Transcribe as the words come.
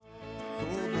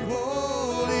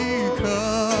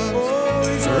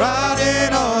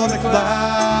riding on the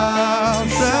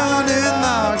clouds, shining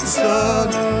like the sun.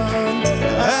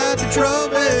 At the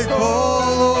trumpet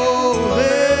call, oh,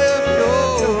 lift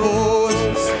your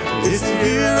voice. It's the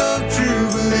year of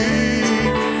Jubilee,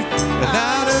 and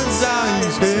out of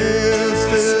Zion's hill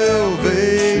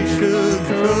salvation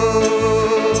comes.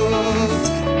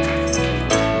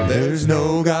 There's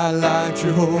no God like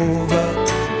Jehovah.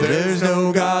 There's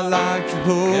no God like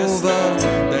Jehovah.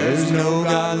 There's no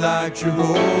God like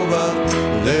Jehovah.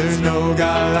 There's no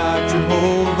God like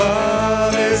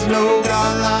Jehovah. There's no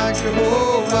God like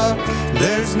Jehovah.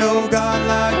 There's no God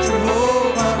like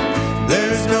Jehovah.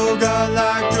 There's no God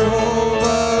like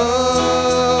Jehovah.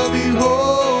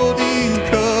 Behold, he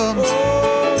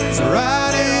comes,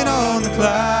 riding on the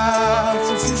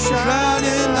clouds,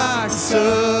 shining like the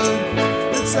sun.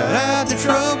 At the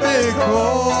trumpet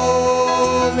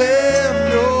call,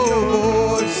 lift your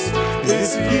voice.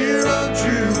 It's the year of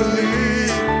Jubilee,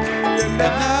 and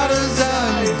out of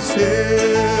Zion's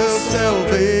hill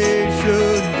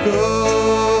salvation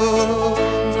comes.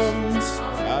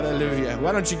 Hallelujah.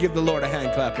 Why don't you give the Lord a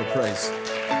hand clap of praise?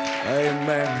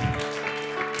 Amen.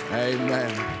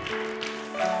 Amen.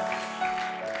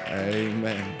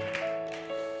 Amen.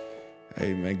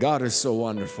 Amen. God is so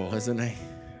wonderful, isn't he?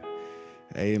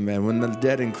 Amen. When the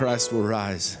dead in Christ will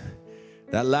rise,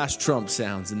 that last trump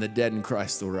sounds and the dead in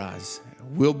Christ will rise.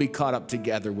 We'll be caught up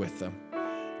together with them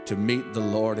to meet the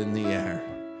Lord in the air.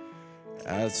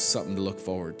 That's something to look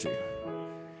forward to.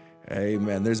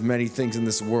 Amen. There's many things in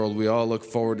this world. We all look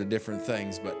forward to different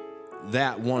things, but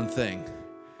that one thing,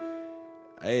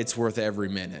 it's worth every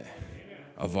minute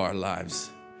of our lives.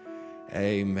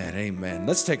 Amen. Amen.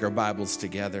 Let's take our Bibles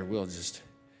together. We'll just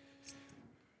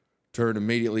turn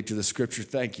immediately to the scripture.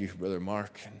 Thank you, Brother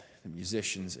Mark and the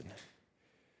musicians, and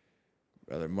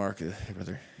Brother Mark,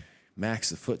 Brother Max,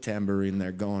 the foot tambourine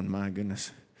there going. My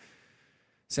goodness.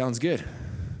 Sounds good.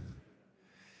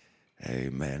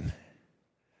 Amen.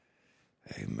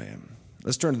 Amen.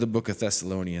 Let's turn to the book of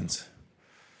Thessalonians.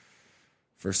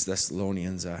 1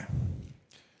 Thessalonians. I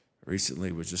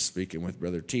recently was just speaking with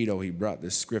Brother Tito. He brought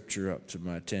this scripture up to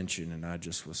my attention, and I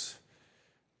just was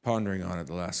pondering on it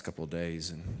the last couple of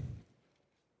days, and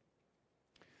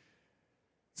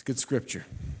it's good scripture.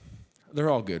 They're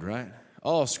all good, right?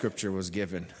 All scripture was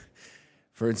given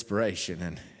for inspiration,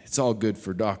 and it's all good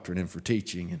for doctrine and for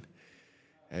teaching. And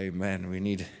amen, we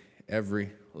need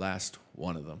every last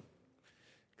one of them.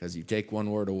 Because you take one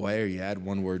word away or you add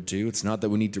one word to, it's not that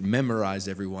we need to memorize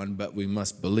every one, but we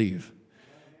must believe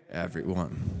every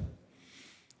one.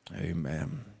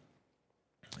 Amen.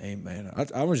 Amen.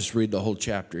 I will just read the whole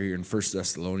chapter here in 1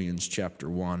 Thessalonians chapter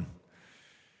 1.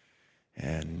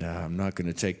 And I'm not going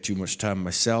to take too much time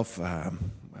myself. I've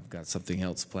got something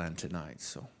else planned tonight.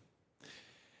 So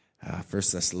 1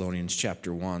 Thessalonians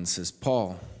chapter 1 says,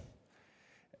 Paul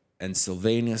and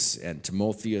Silvanus and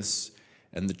Timotheus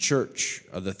and the church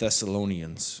of the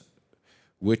Thessalonians,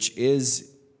 which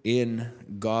is in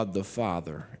God the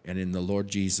Father and in the Lord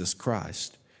Jesus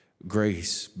Christ,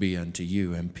 grace be unto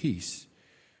you and peace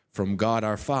from God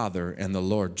our Father and the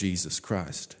Lord Jesus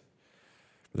Christ.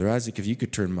 Brother Isaac, if you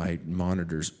could turn my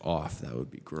monitors off, that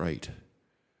would be great.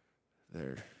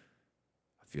 There,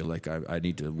 I feel like I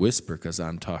need to whisper because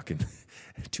I'm talking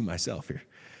to myself here.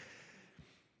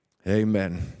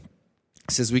 Amen.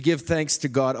 It says, we give thanks to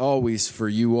God always for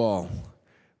you all,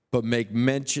 but making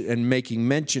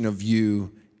mention of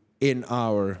you in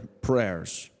our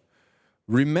prayers,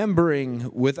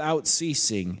 remembering without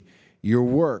ceasing your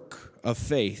work of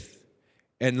faith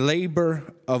and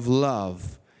labor of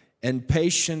love and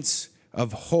patience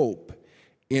of hope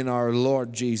in our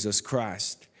Lord Jesus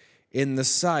Christ, in the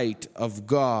sight of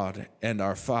God and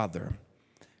our Father.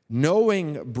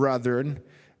 Knowing, brethren,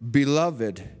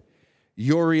 beloved,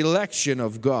 your election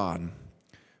of God.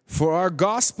 For our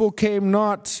gospel came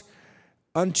not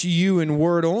unto you in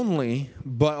word only,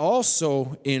 but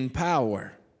also in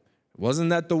power. It wasn't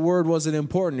that the word wasn't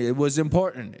important. It was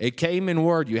important. It came in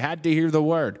word. You had to hear the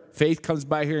word. Faith comes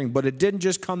by hearing. But it didn't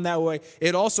just come that way.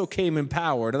 It also came in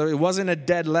power. In other words, it wasn't a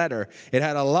dead letter. It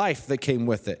had a life that came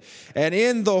with it. And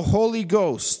in the Holy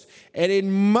Ghost, and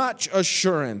in much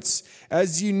assurance,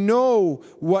 as you know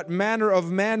what manner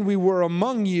of man we were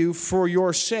among you for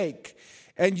your sake.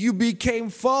 And you became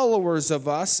followers of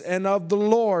us and of the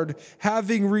Lord,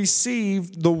 having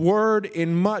received the word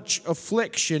in much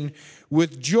affliction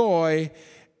with joy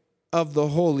of the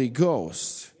Holy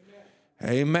Ghost.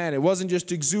 Amen. It wasn't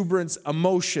just exuberance,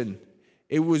 emotion.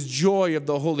 It was joy of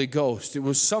the Holy Ghost. It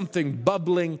was something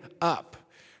bubbling up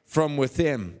from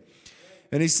within.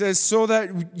 And he says, so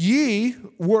that ye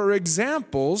were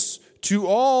examples to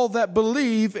all that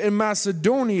believe in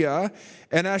Macedonia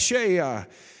and Achaia.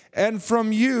 And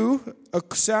from you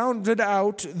sounded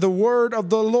out the word of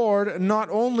the Lord, not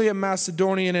only in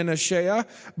Macedonia and Achaia,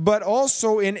 but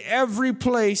also in every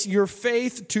place your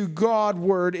faith to God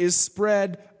word is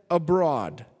spread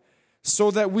abroad,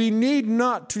 so that we need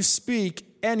not to speak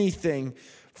anything.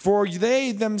 For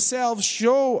they themselves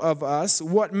show of us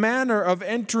what manner of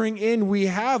entering in we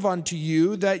have unto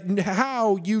you, that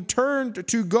how you turned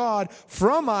to God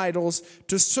from idols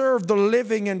to serve the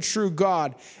living and true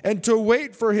God, and to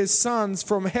wait for his sons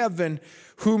from heaven,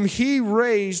 whom he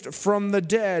raised from the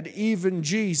dead, even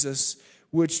Jesus,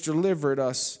 which delivered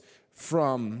us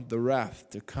from the wrath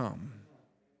to come.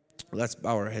 Let's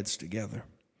bow our heads together.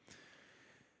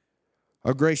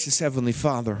 Our gracious Heavenly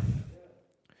Father,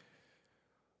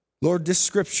 Lord, this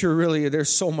scripture really,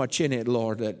 there's so much in it,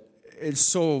 Lord, that it's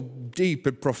so deep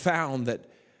and profound that,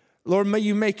 Lord, may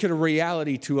you make it a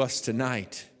reality to us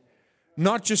tonight.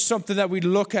 Not just something that we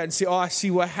look at and say, oh, I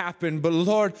see what happened, but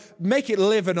Lord, make it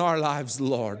live in our lives,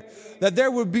 Lord. That there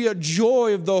would be a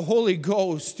joy of the Holy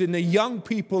Ghost in the young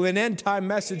people in End Time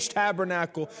Message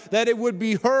Tabernacle, that it would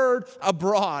be heard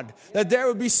abroad, that there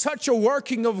would be such a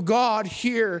working of God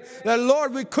here, that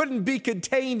Lord, we couldn't be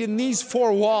contained in these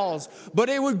four walls, but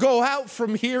it would go out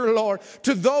from here, Lord,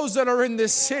 to those that are in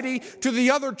this city, to the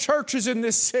other churches in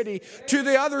this city, to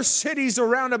the other cities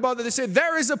around about that they say,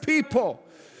 there is a people.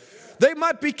 They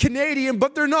might be Canadian,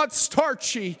 but they're not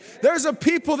starchy. There's a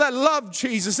people that love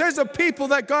Jesus. There's a people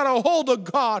that got a hold of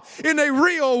God in a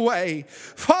real way.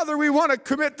 Father, we want to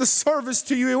commit the service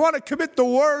to you. We want to commit the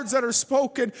words that are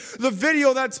spoken, the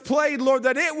video that's played, Lord,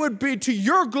 that it would be to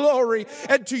your glory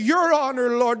and to your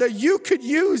honor, Lord, that you could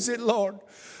use it, Lord.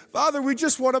 Father, we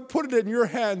just want to put it in your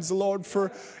hands, Lord,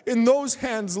 for in those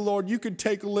hands, Lord, you could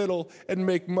take little and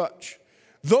make much.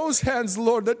 Those hands,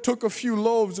 Lord, that took a few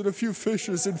loaves and a few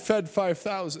fishes and fed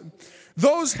 5,000.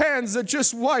 Those hands that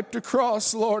just wiped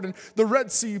across, Lord, and the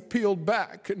Red Sea peeled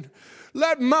back. And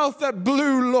that mouth that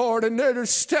blew, Lord, and there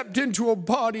stepped into a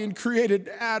body and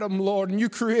created Adam, Lord, and you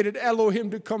created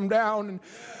Elohim to come down. And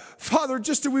Father,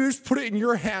 just we just put it in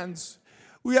your hands.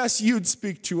 We ask you'd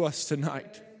speak to us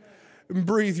tonight and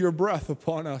breathe your breath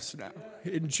upon us now.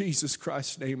 In Jesus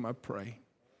Christ's name I pray.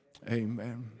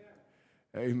 Amen.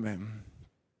 Amen.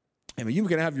 Amen. You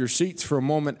can have your seats for a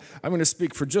moment. I'm going to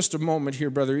speak for just a moment here,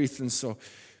 Brother Ethan, so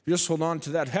just hold on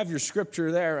to that. Have your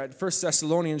scripture there at 1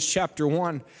 Thessalonians chapter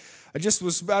 1. As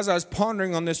I was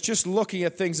pondering on this, just looking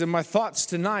at things in my thoughts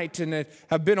tonight, and it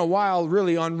have been a while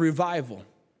really on revival.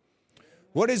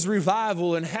 What is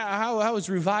revival, and how does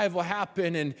revival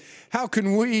happen, and how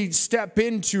can we step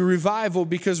into revival?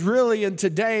 Because really, and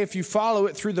today, if you follow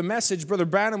it through the message, Brother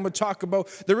Branham would talk about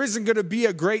there isn't going to be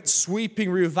a great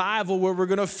sweeping revival where we're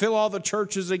going to fill all the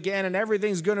churches again and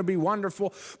everything's going to be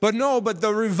wonderful. But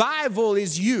the revival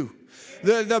is you.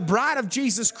 The bride of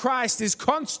Jesus Christ is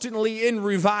constantly in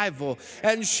revival,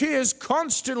 and she is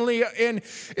constantly in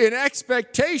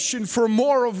expectation for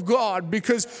more of God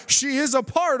because she is a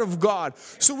part of God.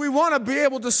 So we want to be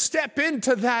able to step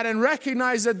into that and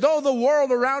recognize that though the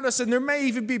world around us, and there may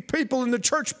even be people in the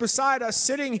church beside us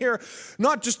sitting here,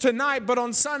 not just tonight, but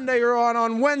on Sunday or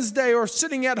on Wednesday, or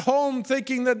sitting at home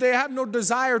thinking that they have no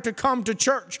desire to come to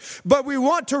church. But we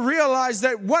want to realize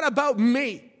that what about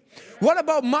me? What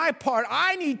about my part?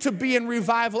 I need to be in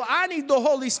revival. I need the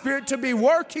Holy Spirit to be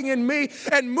working in me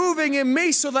and moving in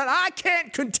me so that I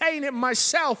can't contain it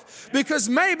myself. Because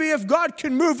maybe if God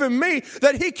can move in me,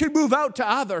 that he can move out to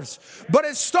others. But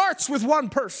it starts with one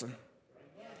person.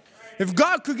 If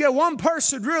God could get one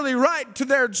person really right to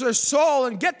their soul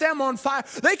and get them on fire,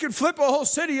 they could flip a whole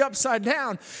city upside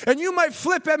down. And you might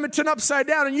flip Edmonton upside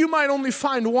down and you might only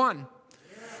find one.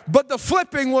 But the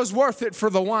flipping was worth it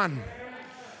for the one.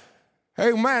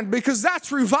 Amen. Because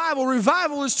that's revival.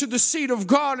 Revival is to the seed of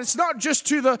God. It's not just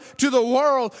to the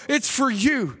world. It's for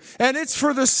you. And it's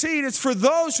for the seed. It's for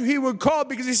those who he would call,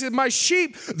 because he said, my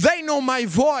sheep, they know my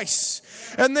voice.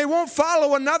 And they won't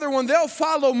follow another one. They'll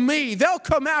follow me. They'll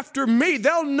come after me.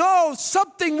 They'll know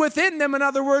something within them. In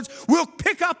other words, we'll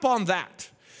pick up on that.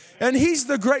 And he's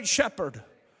the great shepherd.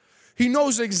 He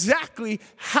knows exactly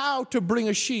how to bring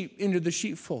a sheep into the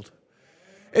sheepfold.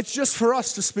 It's just for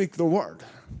us to speak the word.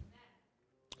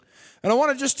 And I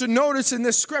want just to notice in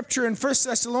this scripture in 1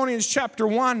 Thessalonians chapter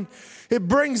 1, it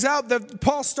brings out that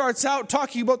Paul starts out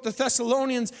talking about the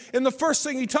Thessalonians. And the first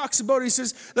thing he talks about, he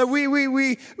says that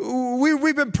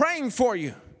we've been praying for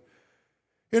you.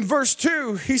 In verse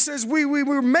 2, he says, we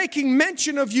were making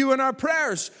mention of you in our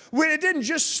prayers. It didn't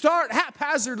just start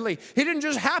haphazardly. It didn't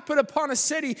just happen upon a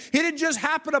city. It didn't just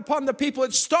happen upon the people.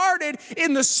 It started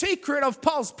in the secret of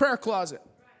Paul's prayer closet.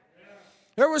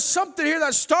 There was something here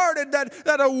that started,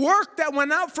 that a work that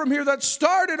went out from here that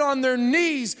started on their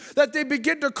knees, that they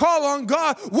begin to call on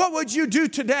God. What would you do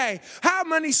today? How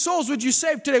many souls would you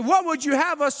save today? What would you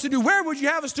have us to do? Where would you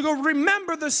have us to go?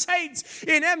 Remember the saints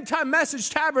in End Time Message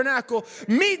Tabernacle.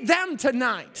 Meet them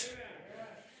tonight.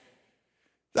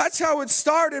 That's how it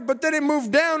started, but then it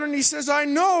moved down, and he says, I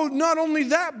know not only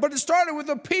that, but it started with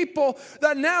a people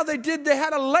that now they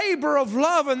had a labor of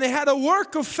love, and they had a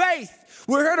work of faith.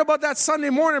 We heard about that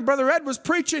Sunday morning. Brother Ed was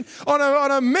preaching on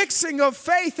a mixing of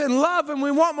faith and love, and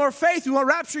we want more faith. We want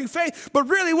rapturing faith. But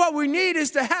really what we need is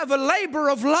to have a labor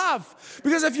of love.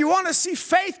 Because if you want to see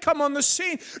faith come on the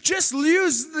scene, just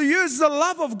use the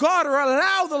love of God, or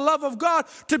allow the love of God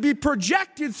to be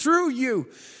projected through you.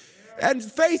 And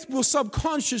faith will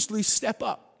subconsciously step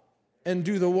up and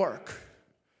do the work.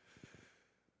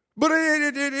 But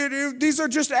these are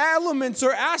just elements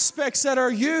or aspects that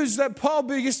are used that Paul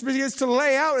begins to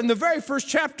lay out in the very first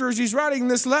chapter as he's writing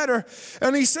this letter.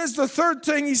 And he says the third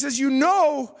thing, he says, you're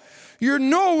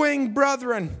knowing,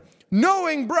 brethren,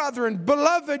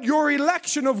 beloved, your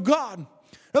election of God. In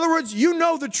other words, you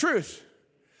know the truth.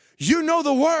 You know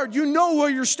the word. You know where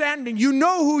you're standing. You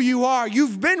know who you are.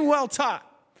 You've been well taught.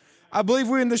 I believe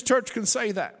we in this church can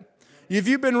say that. If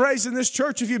you've been raised in this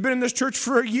church, if you've been in this church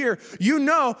for a year, you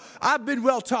know I've been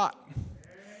well taught.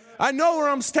 I know where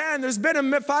I'm standing. There's been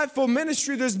a fivefold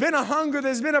ministry. There's been a hunger.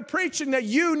 There's been a preaching that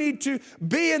you need to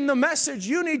be in the message.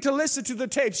 You need to listen to the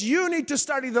tapes. You need to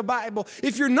study the Bible.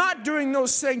 If you're not doing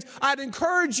those things, I'd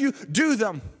encourage you, do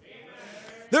them.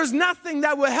 There's nothing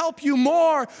that will help you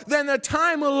more than a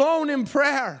time alone in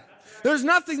prayer. There's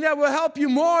nothing that will help you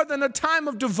more than a time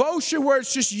of devotion where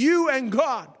it's just you and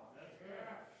God.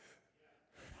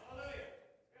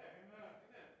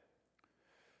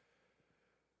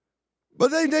 But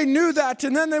they knew that,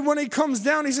 and then when he comes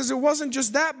down, he says it wasn't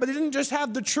just that, but he didn't just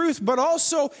have the truth, but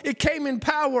also it came in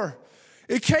power.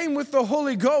 It came with the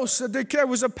Holy Ghost. There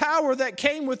was a power that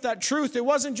came with that truth. It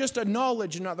wasn't just a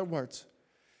knowledge, in other words.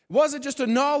 It wasn't just a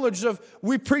knowledge of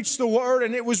we preached the word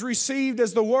and it was received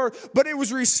as the word, but it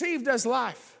was received as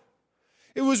life.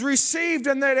 It was received,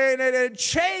 and it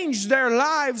changed their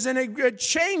lives, and it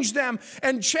changed them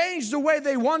and changed the way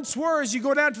they once were. As you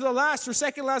go down to the last or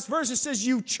second last verse, it says,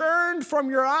 you turned from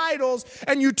your idols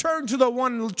and you turned to the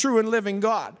one true and living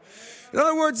God. In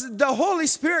other words, the Holy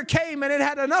Spirit came and it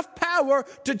had enough power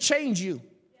to change you.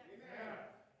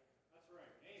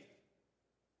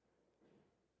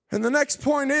 And the next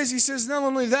point is, he says, not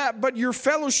only that, but you're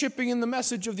fellowshipping in the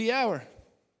message of the hour.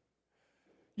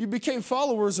 You became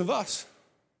followers of us.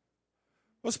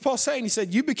 What's Paul saying? He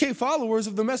said, you became followers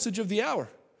of the message of the hour.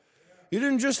 You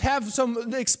didn't just have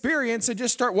some experience and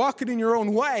just start walking in your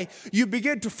own way. You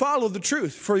begin to follow the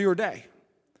truth for your day.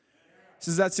 He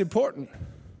says that's important.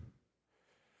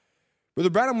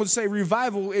 Brother Branham would say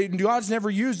revival, God's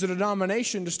never used a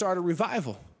denomination to start a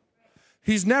revival.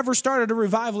 He's never started a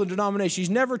revival in denomination. He's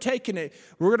never taken it.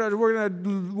 We're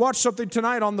gonna watch something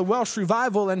tonight on the Welsh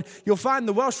revival, and you'll find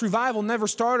the Welsh revival never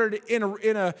started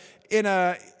in a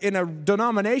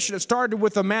denomination. It started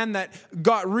with a man that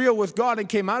got real with God and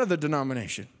came out of the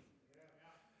denomination.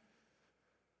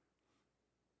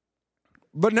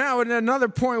 But now, and another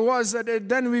point was that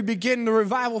then the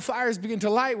revival fires begin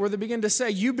to light, where they begin to say,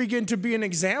 you begin to be an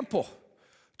example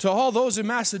to all those in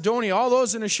Macedonia, all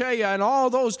those in Achaia, and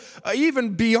all those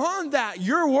even beyond that.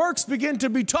 Your works begin to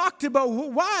be talked about.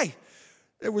 Why?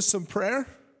 There was some prayer.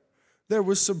 There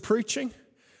was some preaching.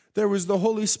 There was the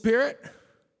Holy Spirit.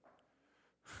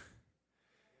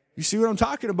 You see what I'm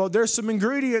talking about? There's some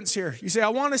ingredients here. You say, I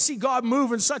want to see God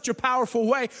move in such a powerful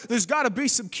way. There's got to be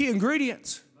some key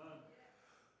ingredients.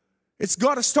 It's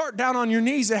got to start down on your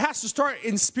knees. It has to start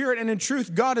in spirit and in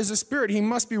truth. God is a spirit. He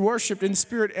must be worshiped in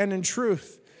spirit and in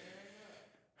truth.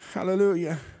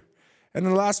 Hallelujah. And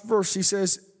in the last verse, he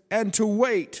says, and to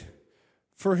wait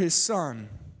for his Son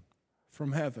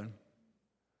from heaven.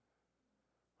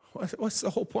 What's the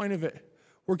whole point of it?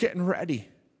 We're getting ready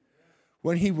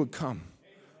when he would come,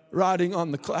 riding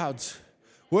on the clouds,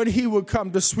 when he would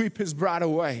come to sweep his bride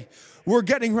away. We're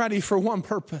getting ready for one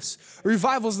purpose.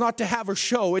 Revival is not to have a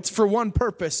show. It's for one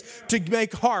purpose, to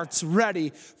make hearts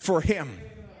ready for him.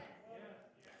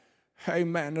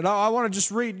 Amen. And I want to just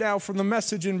read now from the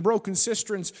message in Broken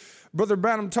Cisterns. Brother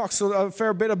Branham talks a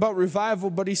fair bit about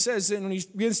revival, but he says, and when he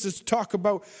begins to talk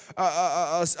about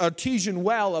a artesian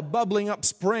well, a bubbling up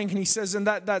spring, and he says in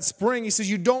that spring, he says,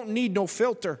 you don't need no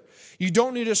filter. You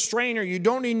don't need a strainer. You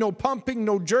don't need no pumping,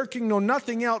 no jerking, no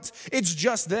nothing else. It's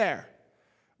just there,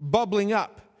 bubbling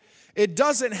up. It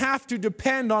doesn't have to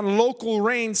depend on local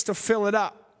rains to fill it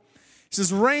up. He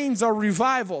says rains are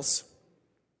revivals.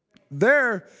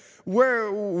 There,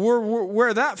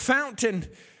 where that fountain,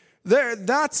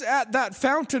 that's at that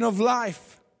fountain of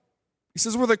life. He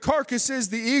says, where the carcass is,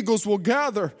 the eagles will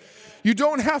gather. You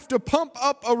don't have to pump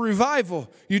up a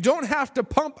revival. You don't have to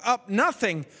pump up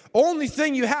nothing. Only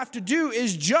thing you have to do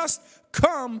is just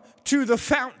come to the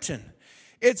fountain.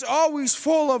 It's always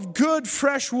full of good,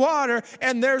 fresh water,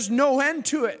 and there's no end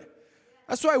to it.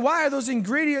 That's why are those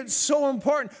ingredients so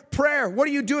important? Prayer. What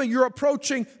are you doing? You're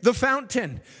approaching the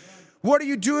fountain. What are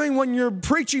you doing when you're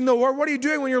preaching the word? What are you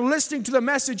doing when you're listening to the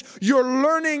message? You're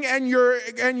learning and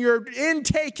you're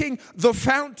intaking the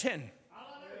fountain.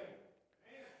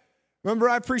 Remember,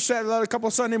 I preached that a couple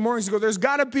of Sunday mornings ago. There's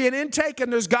got to be an intake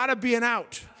and there's got to be an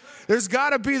out. There's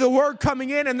got to be the word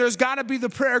coming in and there's got to be the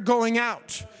prayer going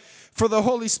out for the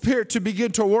Holy Spirit to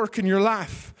begin to work in your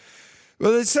life.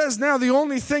 Well, it says now the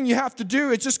only thing you have to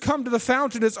do is just come to the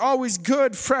fountain. It's always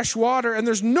good, fresh water, and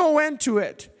there's no end to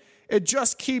it. It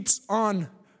just keeps on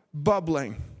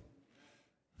bubbling.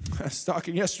 I was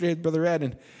talking yesterday with Brother Ed,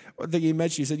 and one thing he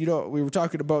mentioned, he said, we were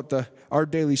talking about our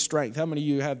daily strength. How many of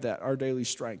you have that, our daily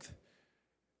strength?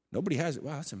 Nobody has it.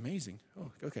 Wow, that's amazing.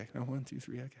 Oh, okay. Now, 1, 2,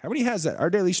 3. Okay. How many has that? Our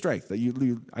daily strength that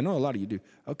you I know a lot of you do.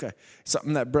 Okay.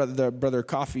 Something that brother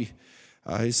Coffee,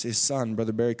 his son,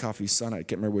 Brother Barry Coffee's son, I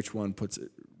can't remember which one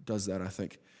does that, I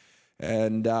think.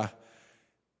 And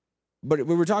but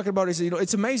we were talking about, he said,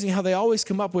 it's amazing how they always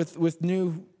come up with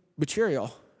new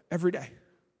material every day.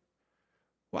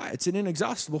 Why? It's an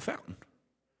inexhaustible fountain.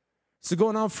 It's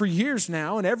going on for years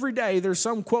now, and every day there's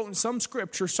some quote in some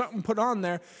scripture, something put on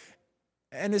there,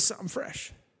 and it's something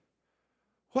fresh.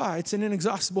 Why? It's an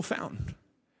inexhaustible fountain.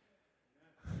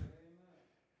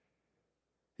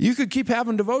 You could keep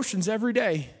having devotions every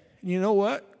day. And you know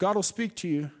what? God will speak to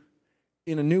you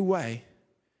in a new way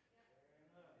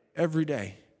every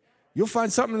day. You'll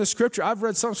find something in the scripture. I've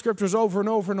read some scriptures over and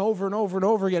over and over and over and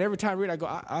over again. Every time I read it, I go,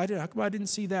 how come I didn't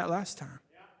see that last time?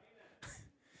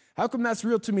 How come that's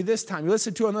real to me this time? You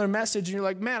listen to another message and you're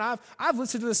like, man, I've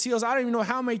listened to the seals. I don't even know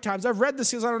how many times. I've read the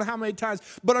seals. I don't know how many times.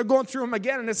 But I'm going through them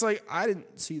again and it's like, I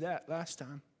didn't see that last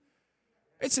time.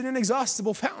 It's an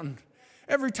inexhaustible fountain.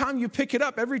 Every time you pick it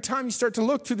up, every time you start to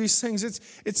look through these things,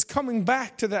 it's coming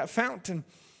back to that fountain.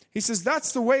 He says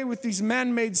that's the way with these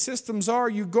man-made systems are.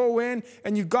 You go in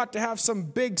and you've got to have some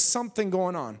big something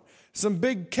going on. Some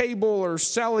big cable or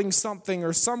selling something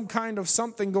or some kind of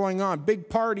something going on. Big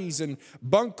parties and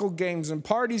bunco games and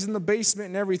parties in the basement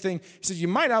and everything. He says you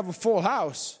might have a full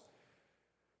house.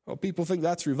 Well, people think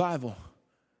that's revival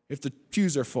if the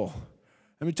pews are full.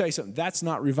 Let me tell you something. That's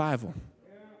not revival.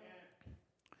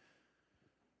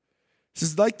 He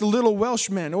says, like the little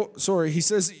Welshman. He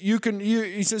says,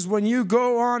 he says, when you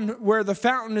go on where the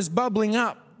fountain is bubbling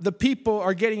up, the people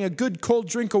are getting a good cold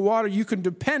drink of water. You can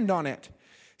depend on it.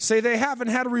 Say they haven't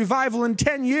had a revival in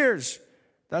 10 years.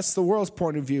 That's the world's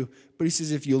point of view. But he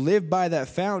says, if you live by that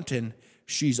fountain,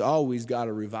 she's always got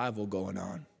a revival going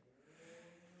on.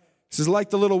 He says,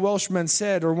 like the little Welshman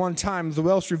said, or one time, the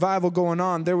Welsh revival going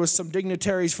on, there was some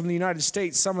dignitaries from the United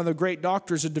States, some of the great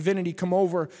doctors of divinity come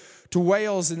over to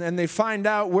Wales, and they find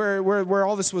out where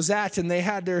all this was at, and they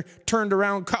had their turned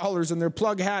around collars and their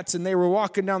plug hats, and they were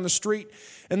walking down the street,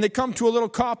 and they come to a little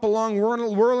cop along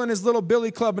whirling his little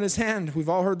billy club in his hand. We've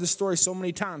all heard this story so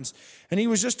many times. And he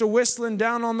was just a whistling,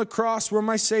 down on the cross where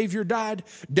my Savior died,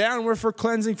 down where for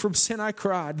cleansing from sin I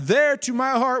cried. There to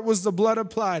my heart was the blood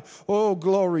applied. Oh,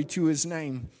 glory to his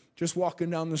name. Just walking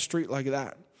down the street like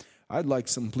that. I'd like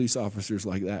some police officers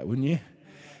like that, wouldn't you?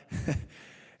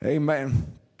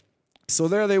 Amen. So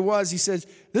there they was. He said,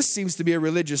 this seems to be a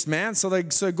religious man. So they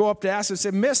go up to ask him. He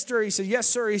said, mister. He said, yes,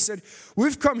 sir. He said,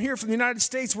 we've come here from the United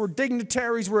States. We're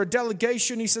dignitaries. We're a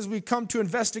delegation. He says, we've come to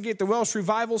investigate the Welsh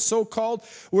revival, so-called.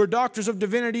 We're doctors of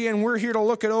divinity, and we're here to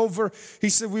look it over. He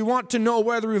said, we want to know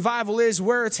where the revival is,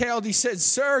 where it's held. He said,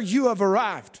 sir, you have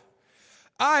arrived.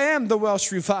 I am the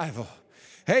Welsh revival.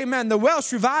 Amen. The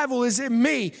Welsh revival is in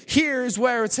me. Here is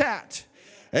where it's at.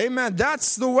 Amen.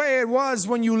 That's the way it was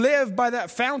when you live by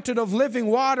that fountain of living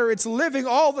water. It's living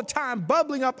all the time,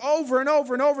 bubbling up over and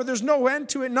over and over. There's no end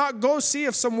to it. Not go see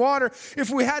if some water, if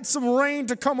we had some rain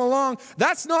to come along.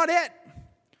 That's not it.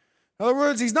 In other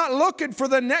words, he's not looking for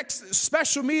the next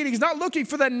special meeting. He's not looking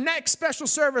for the next special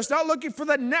service. Not looking for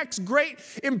the next great,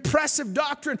 impressive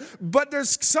doctrine. But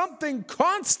there's something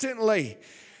constantly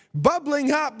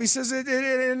bubbling up. He says,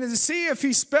 and see if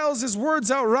he spells his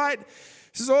words out right.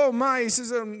 He says, oh my, he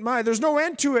says, my, there's no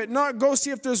end to it. Not go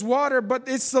see if there's water, but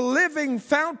it's the living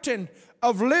fountain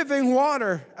of living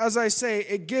water. As I say,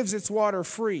 it gives its water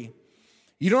free.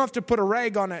 You don't have to put a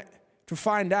rag on it to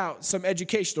find out some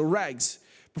educational rags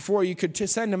before you could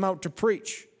send them out to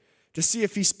preach. to see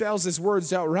if he spells his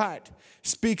words out right,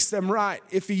 speaks them right,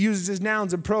 if he uses his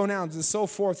nouns and pronouns and so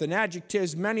forth and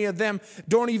adjectives. Many of them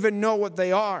don't even know what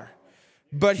they are,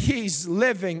 but he's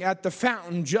living at the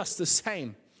fountain just the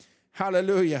same.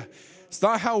 Hallelujah. It's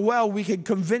not how well we can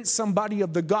convince somebody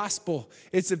of the gospel.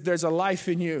 It's if there's a life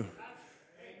in you.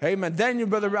 Amen. Then your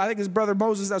brother, I think it's Brother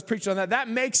Moses that was preaching on that. That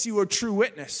makes you a true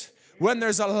witness. When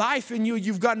there's a life in you,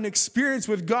 you've got an experience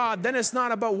with God. Then it's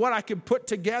not about what I can put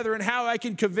together and how I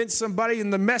can convince somebody in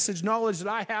the message knowledge that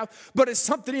I have. But it's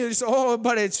something you say, oh,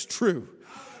 but it's true.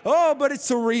 Oh, but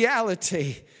it's a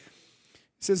reality. It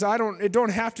says, it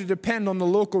don't have to depend on the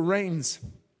local rains.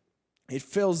 It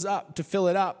fills up to fill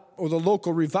it up. Or the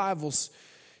local revivals.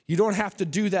 You don't have to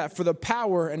do that, for the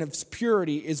power and its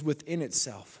purity is within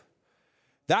itself.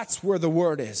 That's where the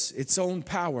word is, its own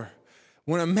power.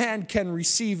 When a man can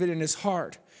receive it in his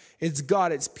heart, it's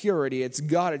got its purity, it's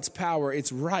got its power,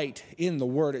 it's right in the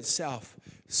word itself.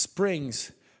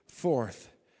 Springs forth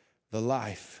the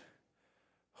life.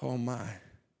 Oh my.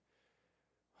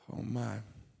 Oh my. I'm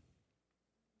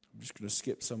just going to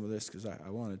skip some of this because I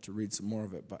wanted to read some more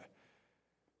of it, but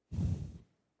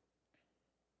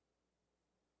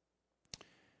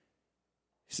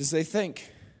he says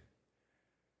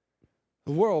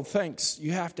the world thinks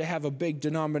you have to have a big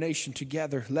denomination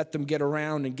together, let them get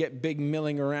around and get big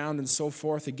milling around and so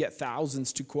forth and get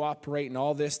thousands to cooperate and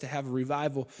all this to have a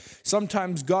revival.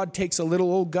 Sometimes God takes a little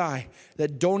old guy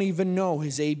that don't even know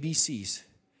his ABCs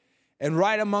and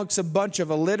right amongst a bunch of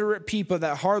illiterate people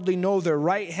that hardly know their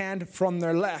right hand from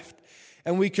their left.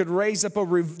 And he can raise up a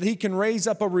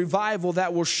revival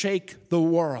that will shake the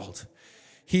world.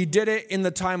 He did it in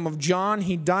the time of John.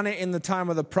 He done it in the time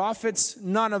of the prophets.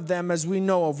 None of them, as we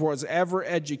know of, was ever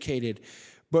educated.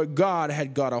 But God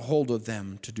had got a hold of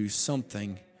them to do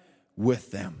something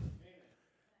with them.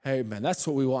 Amen. That's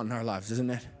what we want in our lives, isn't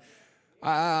it?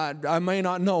 I may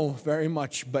not know very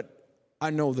much, but I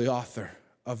know the author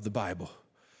of the Bible.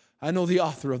 I know the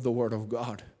author of the Word of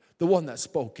God. The one that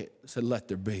spoke it, said, let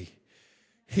there be.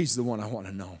 He's the one I want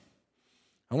to know.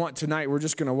 Tonight, we're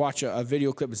just going to watch a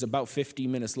video clip. It's about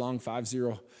 15 minutes long,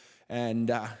 50.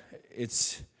 And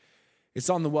it's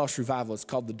on the Welsh Revival. It's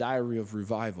called The Diary of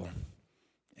Revival.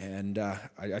 And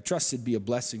I trust it'd be a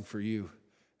blessing for you.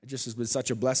 It just has been such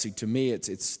a blessing to me.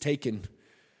 It's taken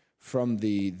from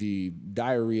the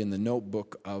diary and the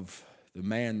notebook of the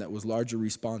man that was largely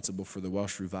responsible for the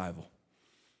Welsh Revival.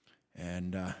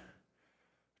 And I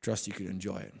trust you can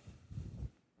enjoy it.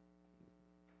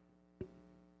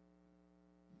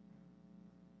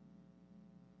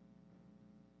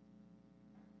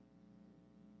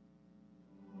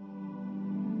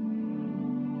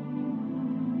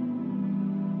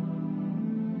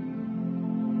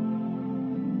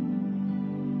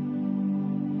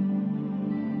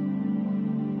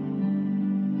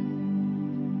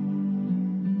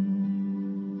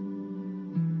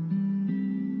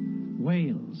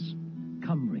 Wales,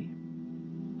 Cymru,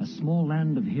 a small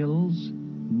land of hills,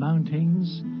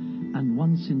 mountains, and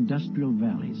once industrial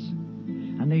valleys,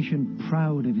 a nation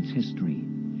proud of its history,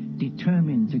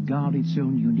 determined to guard its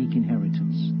own unique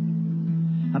inheritance,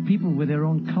 a people with their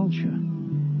own culture,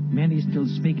 many still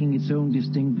speaking its own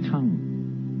distinct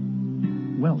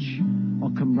tongue, Welsh, or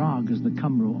Cymraeg as the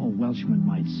Cymro or Welshman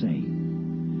might say.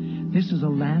 This is a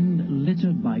land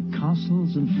littered by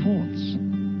castles and forts,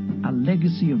 a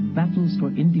legacy of battles for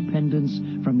independence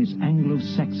from its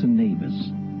Anglo-Saxon neighbors.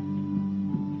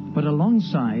 But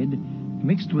alongside,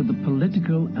 mixed with the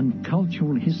political and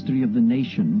cultural history of the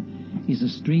nation, is a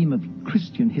stream of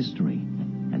Christian history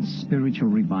and spiritual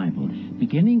revival,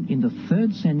 beginning in the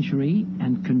 3rd century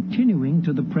and continuing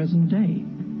to the present day.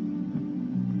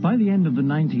 By the end of the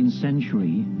 19th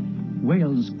century,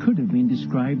 Wales could have been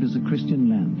described as a Christian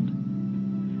land,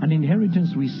 an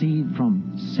inheritance received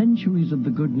from centuries of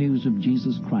the good news of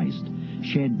Jesus Christ,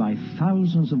 shared by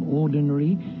thousands of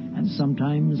ordinary and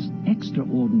sometimes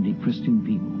extraordinary Christian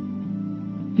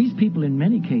people. These people, in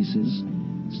many cases,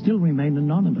 still remain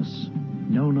anonymous,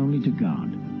 known only to God.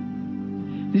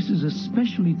 This is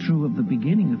especially true of the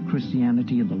beginning of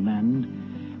Christianity in the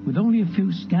land, with only a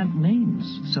few scant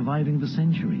names surviving the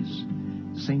centuries.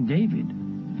 St. David,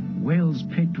 Wales'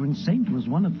 patron saint, was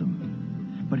one of them.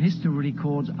 But history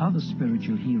records other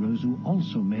spiritual heroes who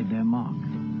also made their mark.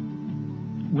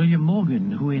 William Morgan,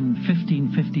 who in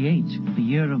 1558, the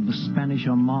year of the Spanish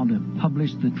Armada,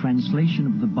 published the translation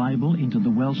of the Bible into the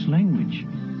Welsh language,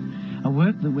 a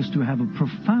work that was to have a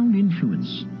profound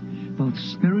influence, both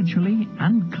spiritually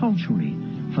and culturally,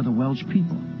 for the Welsh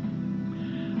people.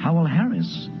 Howell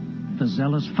Harris, the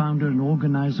zealous founder and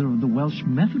organizer of the Welsh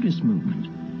Methodist movement,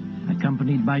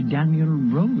 accompanied by Daniel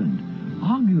Rowland,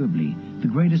 arguably the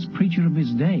greatest preacher of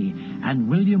his day, and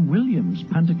William Williams,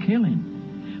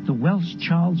 Pantycelyn, the Welsh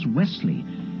Charles Wesley,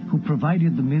 who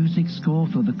provided the music score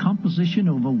for the composition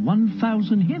of over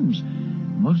 1,000 hymns,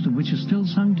 most of which are still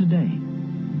sung today.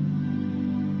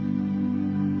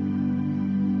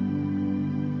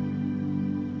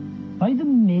 By the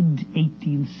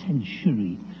mid-18th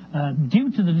century, due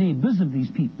to the labours of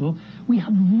these people, we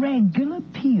have regular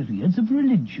periods of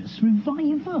religious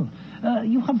revival.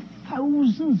 You have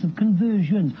thousands of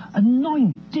conversions,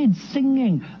 anointed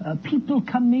singing, people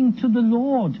coming to the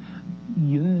Lord.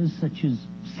 Years such as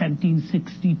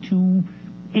 1762,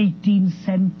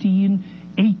 1817,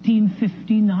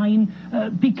 1859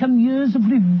 become years of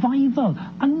revival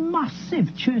and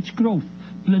massive church growth.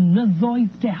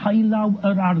 Blynyddoedd deheulaw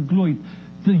yr arglwydd,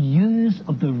 the years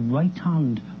of the right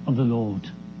hand of the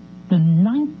Lord. The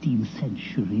 19th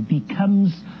century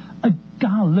becomes a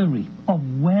gallery of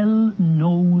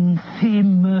well-known,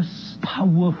 famous,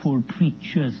 powerful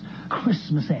preachers.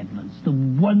 Christmas Evans, the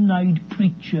one-eyed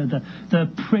preacher, the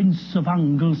Prince of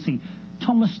Anglesey.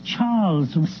 Thomas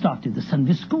Charles, who started the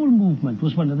Sunday School movement,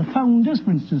 was one of the founders, for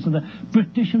instance, of the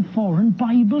British and Foreign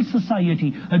Bible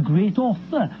Society, a great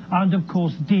author. And, of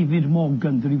course, David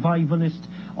Morgan, the revivalist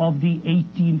of the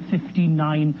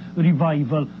 1859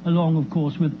 revival, along, of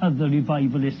course, with other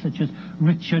revivalists such as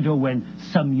Richard Owen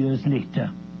some years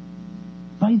later.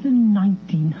 By the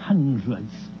 1900s,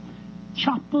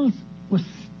 chapels were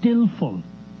still full,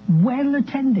 well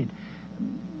attended.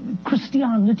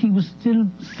 Christianity was still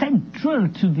central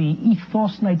to the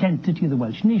ethos and identity of the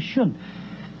Welsh nation.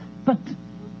 But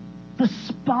the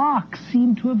spark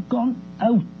seemed to have gone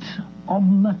out of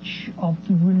much of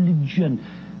the religion.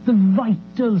 The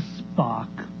vital spark,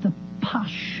 the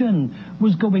passion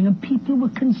was going, and people were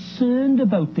concerned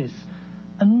about this.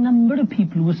 A number of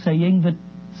people were saying that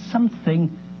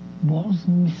something was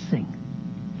missing.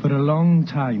 For a long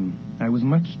time, I was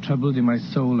much troubled in my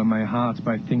soul and my heart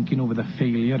by thinking over the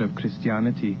failure of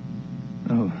Christianity.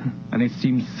 Oh, and it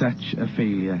seemed such a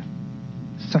failure.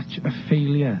 Such a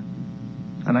failure.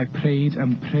 And I prayed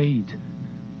and prayed,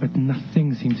 but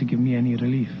nothing seemed to give me any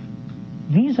relief.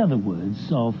 These are the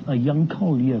words of a young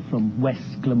collier from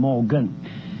West Glamorgan.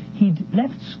 He'd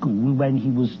left school when he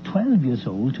was 12 years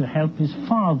old to help his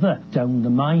father down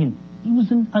the mine. He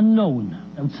was an unknown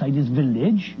outside his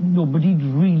village. Nobody'd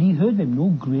really heard of him. No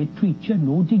great preacher,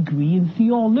 no degree in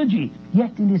theology.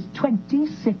 Yet in his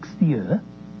 26th year,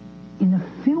 in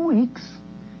a few weeks,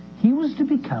 he was to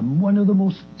become one of the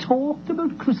most talked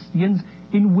about Christians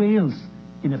in Wales.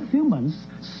 In a few months,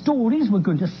 stories were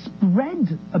going to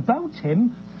spread about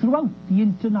him throughout the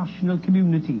international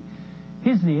community.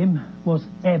 His name was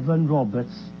Evan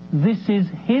Roberts. This is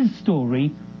his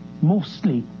story,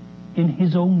 mostly in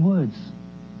his own words.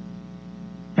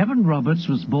 Evan Roberts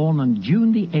was born on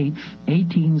June the 8th,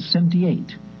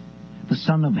 1878, the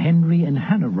son of Henry and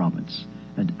Hannah Roberts,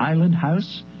 at Island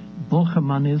House,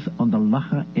 Borchamanydd on the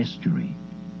Lough estuary.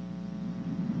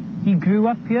 He grew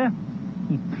up here,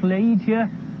 he played here,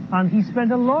 and he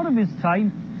spent a lot of his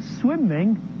time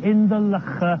swimming in the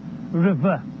Lough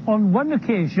River. On one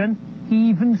occasion, he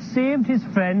even saved his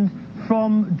friend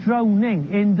from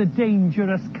drowning in the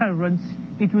dangerous currents.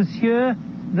 It was here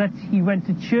that he went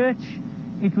to church.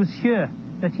 It was here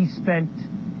that he spent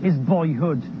his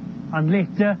boyhood, and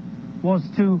later was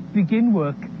to begin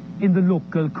work in the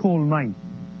local coal mine.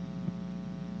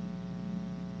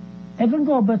 Evan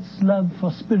Roberts' love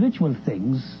for spiritual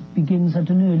things begins at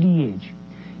an early age.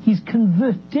 He's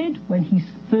converted when he's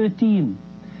 13,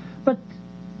 but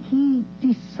he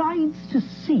decides to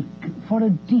seek for a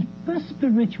deeper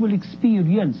spiritual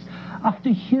experience after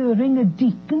hearing a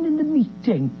deacon in the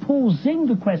meeting posing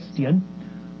the question,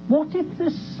 what if the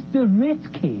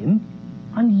Spirit came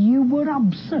and you were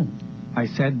absent? I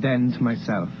said then to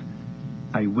myself,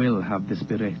 I will have the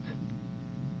Spirit.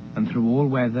 And through all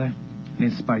weather, and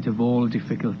in spite of all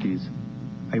difficulties,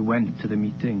 I went to the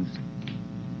meetings.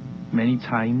 Many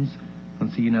times,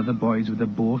 on seeing other boys with the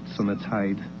boats on the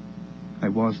tide, I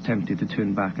was tempted to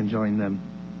turn back and join them.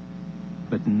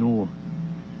 But no.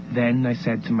 Then I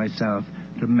said to myself,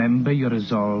 remember your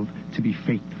resolve to be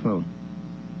faithful.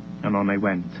 And on I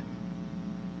went.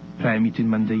 Prayer meeting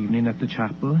Monday evening at the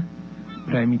chapel.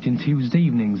 Prayer meeting Tuesday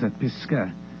evenings at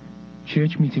Pisca.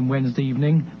 Church meeting Wednesday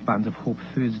evening, Band of Hope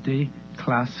Thursday,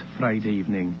 class Friday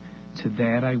evening. To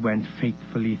there I went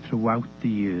faithfully throughout the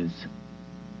years.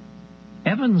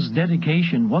 Evan's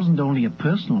dedication wasn't only a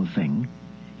personal thing.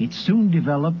 It soon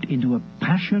developed into a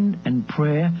passion and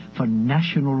prayer for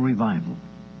national revival.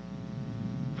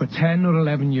 For 10 or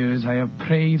 11 years I have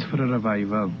prayed for a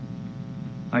revival.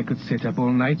 I could sit up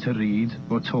all night to read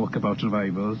or talk about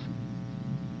revivals.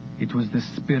 It was the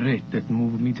spirit that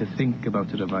moved me to think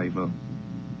about a revival.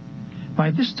 By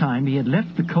this time he had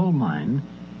left the coal mine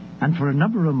and for a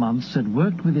number of months had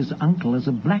worked with his uncle as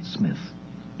a blacksmith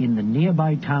in the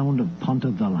nearby town of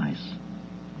Pontarddulais.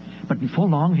 But before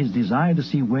long his desire to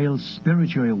see Wales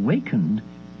spiritually awakened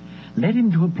led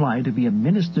him to apply to be a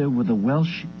minister with the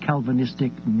Welsh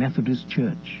Calvinistic Methodist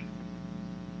Church.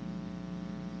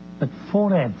 But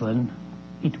for Evan,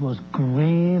 it was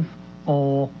grave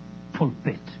or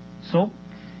pulpit. So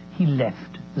he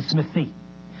left the smithy.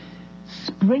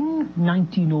 Spring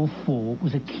 1904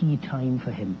 was a key time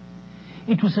for him.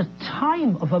 It was a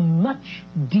time of a much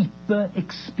deeper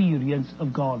experience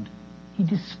of God. He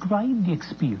described the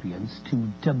experience to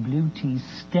W.T.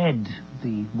 Stead,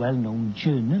 the well-known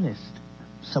journalist,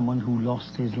 someone who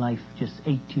lost his life just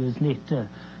 8 years later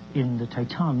in the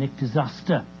Titanic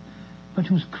disaster, but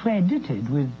who's credited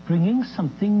with bringing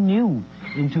something new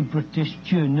into British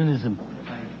journalism.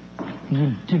 The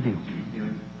interview.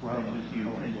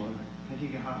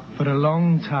 For a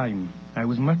long time, I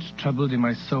was much troubled in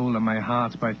my soul and my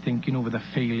heart by thinking over the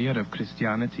failure of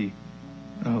Christianity.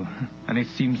 Oh, and it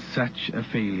seemed such a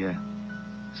failure.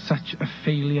 Such a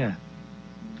failure.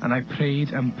 And I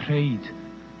prayed and prayed,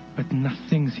 but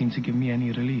nothing seemed to give me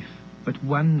any relief. But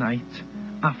one night,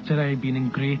 after I had been in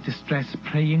great distress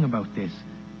praying about this,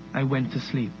 I went to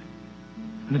sleep.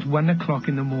 And at 1 o'clock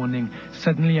in the morning,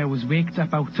 suddenly I was waked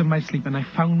up out of my sleep and I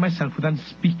found myself with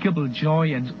unspeakable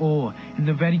joy and awe in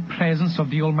the very presence of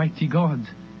the Almighty God.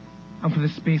 And for the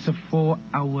space of 4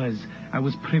 hours, I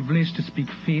was privileged to speak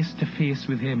face to face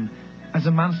with him, as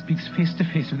a man speaks face to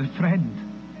face with a friend.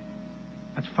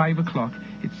 At 5 o'clock,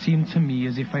 it seemed to me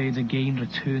as if I had again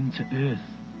returned to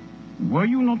earth. Were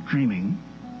you not dreaming?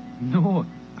 No,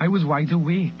 I was wide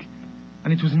awake.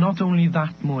 And it was not only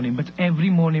that morning, but every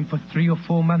morning for 3 or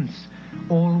 4 months.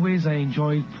 Always I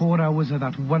enjoyed 4 hours of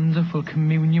that wonderful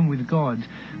communion with God.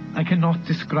 I cannot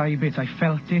describe it. I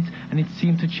felt it, and it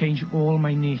seemed to change all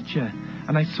my nature.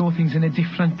 And I saw things in a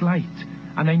different light.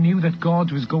 And I knew that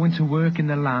God was going to work in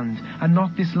the land, and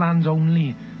not this land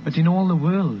only, but in all the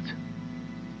world.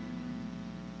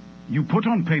 You put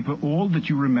on paper all that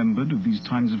you remembered of these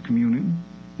times of communion?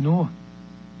 No,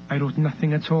 I wrote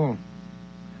nothing at all.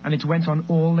 And it went on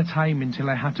all the time until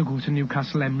I had to go to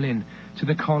Newcastle Emlyn, to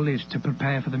the college, to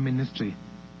prepare for the ministry.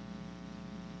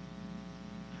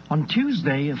 On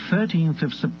Tuesday, 13th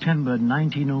of September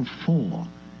 1904,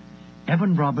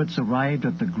 Evan Roberts arrived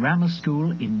at the grammar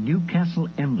school in Newcastle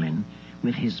Emlyn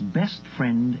with his best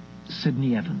friend,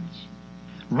 Sidney Evans.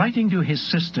 Writing to his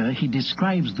sister, he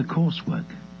describes the coursework.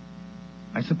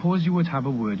 I suppose you would have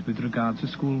a word with regard to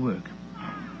schoolwork.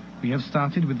 We have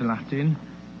started with Latin,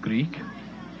 Greek,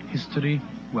 history,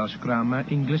 Welsh grammar,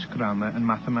 English grammar, and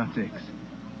mathematics.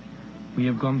 We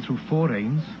have gone through 4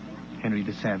 reigns: Henry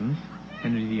VII,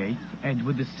 Henry VIII,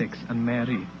 Edward VI, and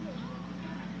Mary.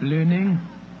 Learning,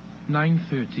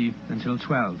 9:30 until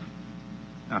 12.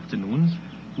 Afternoons,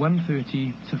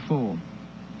 1:30 to 4.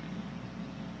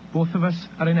 Both of us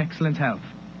are in excellent health.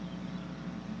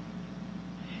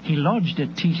 He lodged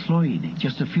at T. Llwyd,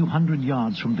 just a few hundred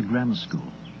yards from the grammar school.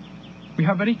 We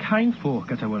have very kind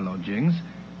folk at our lodgings.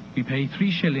 We pay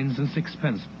 3 shillings and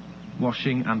 6pence,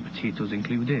 washing and potatoes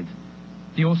included.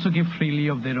 They also give freely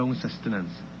of their own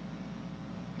sustenance.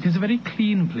 It is a very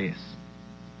clean place.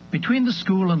 Between the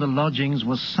school and the lodgings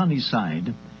was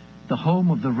Sunnyside, the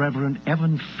home of the Reverend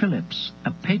Evan Phillips,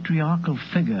 a patriarchal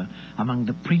figure among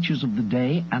the preachers of the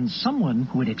day and someone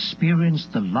who had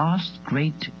experienced the last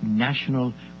great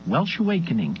national Welsh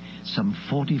awakening some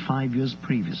 45 years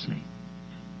previously.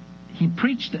 He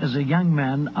preached as a young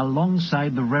man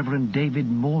alongside the Reverend David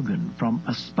Morgan from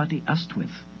Ysbyty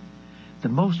Ystwyth, the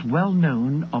most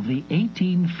well-known of the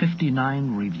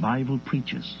 1859 revival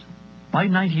preachers. By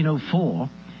 1904,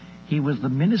 he was the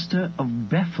minister of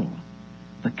Bethel,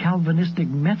 the Calvinistic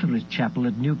Methodist chapel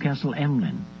at Newcastle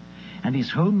Emlyn, and his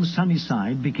home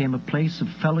Sunnyside became a place of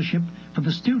fellowship for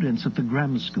the students at the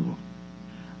grammar school.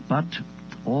 But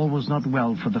all was not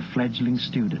well for the fledgling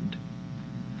student.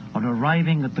 On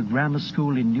arriving at the grammar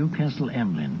school in Newcastle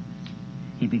Emlyn,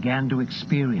 he began to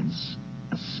experience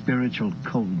a spiritual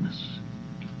coldness.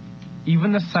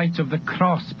 Even the sight of the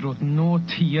cross brought no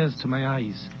tears to my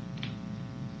eyes.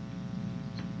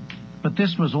 But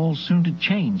this was all soon to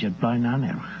change at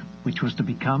Blaenannerch, which was to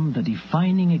become the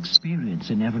defining experience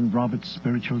in Evan Roberts'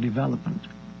 spiritual development.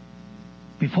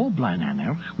 Before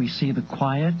Blaenannerch, we see the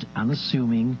quiet,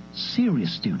 unassuming,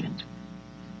 serious student.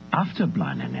 After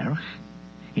Blaenannerch,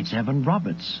 it's Evan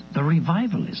Roberts, the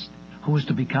revivalist, who was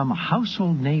to become a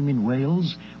household name in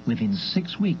Wales within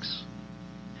 6 weeks.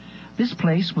 This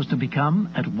place was to become,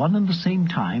 at one and the same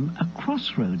time, a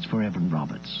crossroads for Evan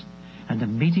Roberts, and a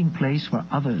meeting place for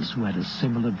others who had a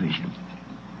similar vision.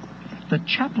 The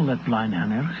chapel at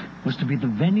Blaenannerch was to be the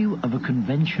venue of a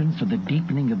convention for the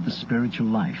deepening of the spiritual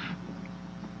life.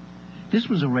 This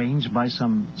was arranged by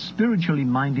some spiritually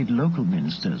minded local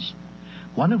ministers,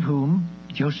 one of whom,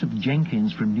 Joseph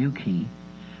Jenkins from Newquay,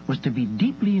 was to be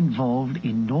deeply involved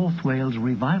in North Wales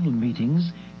revival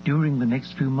meetings during the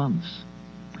next few months.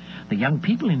 The young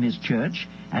people in his church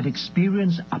had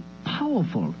experienced a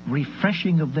powerful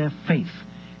refreshing of their faith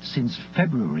since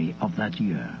February of that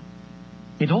year.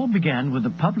 It all began with the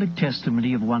public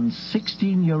testimony of one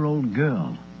 16-year-old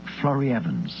girl, Florrie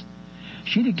Evans.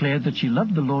 She declared that she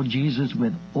loved the Lord Jesus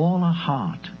with all her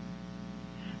heart.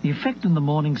 The effect in the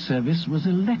morning service was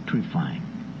electrifying,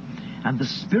 and the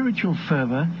spiritual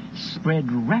fervor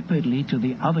spread rapidly to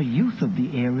the other youth of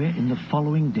the area in the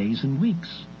following days and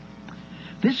weeks.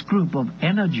 This group of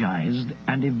energized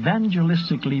and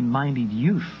evangelistically minded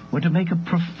youth were to make a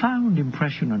profound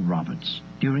impression on Roberts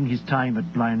during his time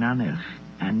at Blaenannerch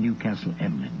and Newcastle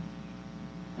Emlyn.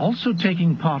 Also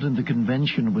taking part in the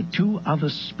convention were two other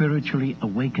spiritually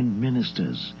awakened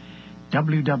ministers,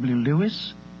 W.W.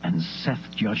 Lewis and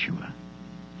Seth Joshua.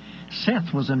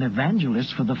 Seth was an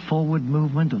evangelist for the forward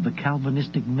movement of the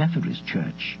Calvinistic Methodist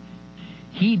Church.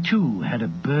 He too had a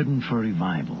burden for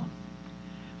revival.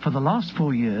 For the last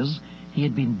 4 years, he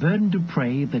had been burdened to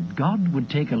pray that God would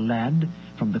take a lad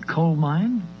from the coal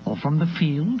mine or from the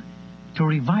field to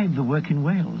revive the work in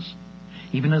Wales,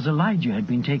 even as Elijah had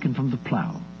been taken from the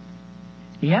plough.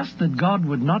 He asked that God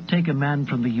would not take a man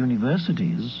from the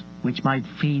universities, which might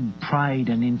feed pride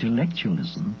and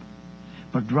intellectualism,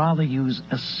 but rather use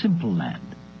a simple lad,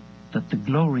 that the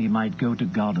glory might go to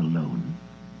God alone.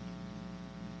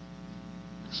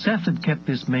 Seth had kept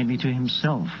this mainly to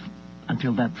himself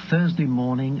until that Thursday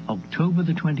morning, October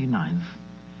the 29th,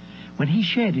 when he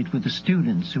shared it with the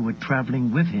students who were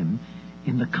traveling with him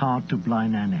in the car to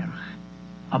Blaenannerch.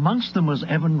 Amongst them was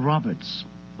Evan Roberts,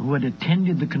 who had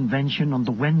attended the convention on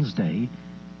the Wednesday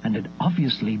and had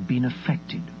obviously been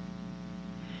affected.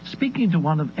 Speaking to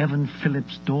one of Evan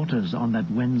Phillips' daughters on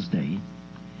that Wednesday,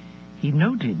 he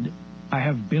noted, "I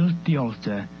have built the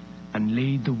altar and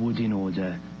laid the wood in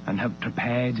order and have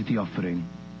prepared the offering.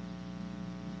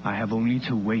 I have only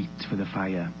to wait for the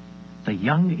fire." The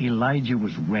young Elijah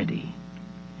was ready,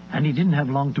 and he didn't have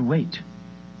long to wait.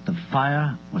 The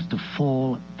fire was to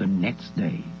fall the next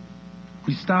day.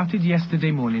 We started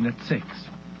yesterday morning at 6.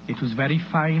 It was very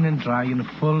fine and dry and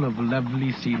full of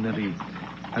lovely scenery.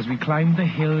 As we climbed the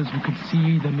hills, we could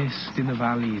see the mist in the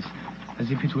valleys, as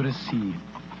if it were a sea.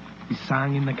 We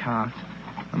sang in the cart,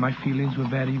 and my feelings were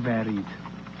very varied.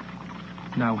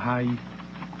 Now high,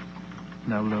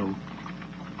 now low.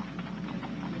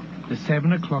 The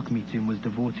 7 o'clock meeting was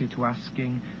devoted to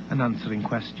asking and answering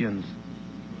questions.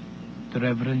 The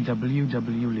Reverend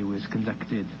W.W. Lewis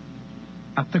conducted.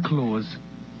 At the close,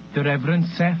 the Reverend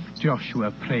Seth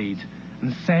Joshua prayed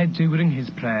and said during his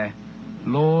prayer,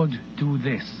 "Lord, do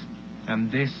this,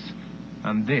 and this,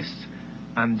 and this,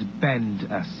 and bend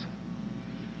us."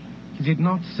 He did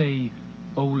not say,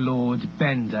 "O Lord,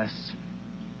 bend us."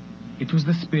 It was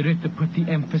the Spirit that put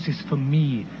the emphasis for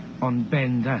me on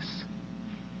bend us.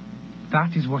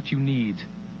 "That is what you need,"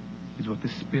 is what the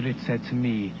Spirit said to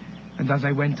me, and as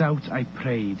I went out I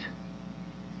prayed,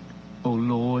 "O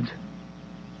Lord,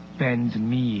 bend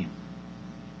me."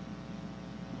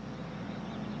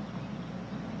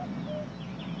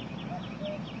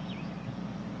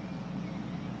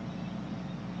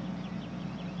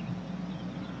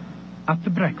 At the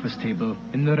breakfast table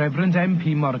in the Reverend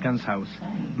M.P. Morgan's house,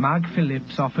 Mag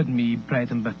Phillips offered me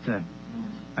bread and butter.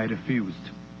 I refused,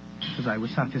 as I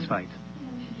was satisfied.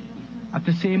 At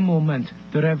the same moment,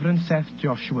 the Reverend Seth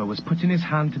Joshua was putting his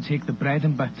hand to take the bread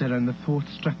and butter, and the thought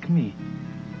struck me.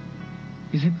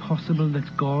 Is it possible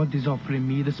that God is offering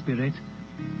me the Spirit,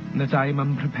 and that I am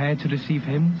unprepared to receive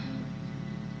him?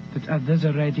 That others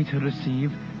are ready to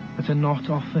receive, but are not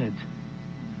offered?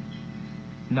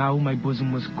 Now my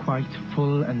bosom was quite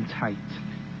full and tight.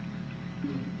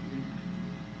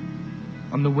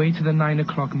 On the way to the 9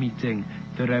 o'clock meeting,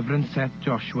 the Reverend Seth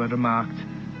Joshua remarked,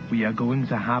 "We are going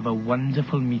to have a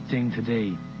wonderful meeting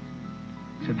today."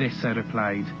 To this I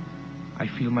replied, "I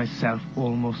feel myself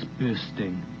almost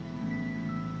bursting."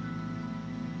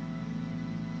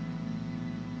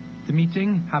 The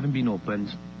meeting, having been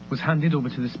opened, was handed over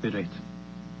to the Spirit.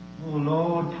 Oh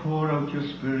Lord, pour out your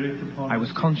Spirit upon us. I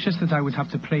was conscious that I would have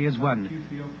to pray as one. Thank you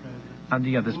for your presence. and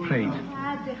the others prayed.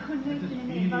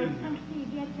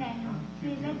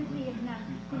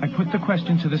 I put the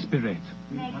question to the Spirit.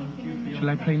 Shall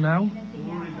I pray now?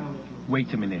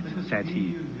 Wait a minute, said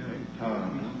he.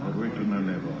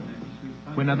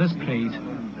 When others prayed,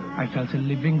 I felt a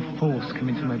living force come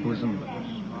into my bosom.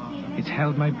 It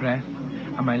held my breath,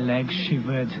 and my legs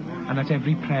shivered, and at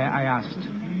every prayer I asked,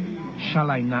 shall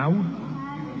I now?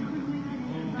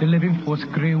 The living force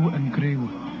grew and grew.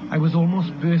 I was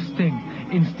almost bursting.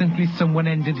 Instantly someone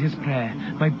ended his prayer,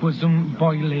 my bosom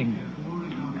boiling.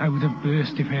 I would have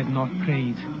burst if I had not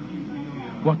prayed.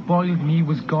 What boiled me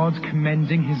was God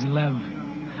commending his love.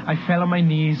 I fell on my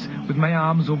knees with my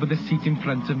arms over the seat in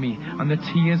front of me, and the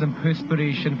tears and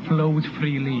perspiration flowed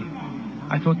freely.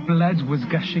 I thought blood was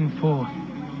gushing forth.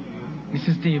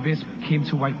 Mrs. Davis came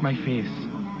to wipe my face.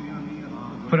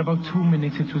 For about 2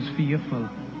 minutes it was fearful.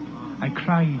 I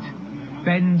cried,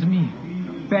 bend me,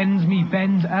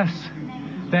 bend us.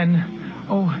 Then,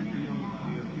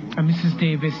 and Mrs.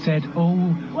 Davis said,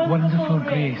 oh, wonderful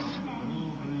grace.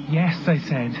 Yes, I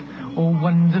said, oh,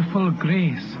 wonderful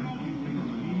grace.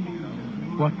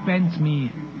 What bent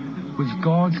me was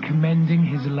God commending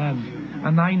his love,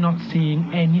 and I not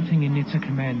seeing anything in it to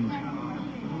commend.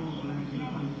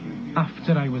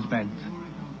 After I was bent,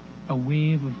 a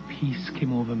wave of peace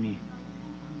came over me,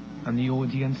 and the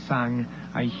audience sang,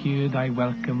 I hear thy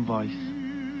welcome voice.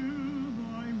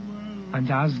 And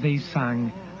as they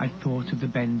sang, I thought of the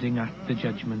bending at the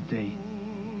judgment day,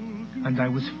 and I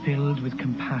was filled with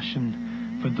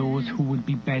compassion for those who would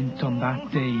be bent on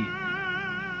that day,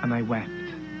 and I wept.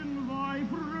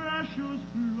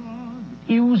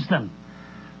 Use them.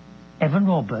 Evan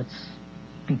Roberts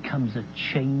becomes a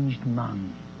changed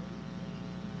man.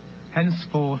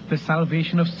 Henceforth, the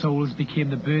salvation of souls became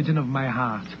the burden of my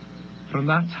heart. From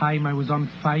that time, I was on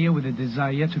fire with a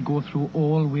desire to go through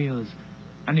all Wales,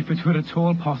 and if it were at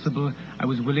all possible, I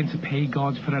was willing to pay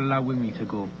God for allowing me to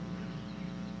go.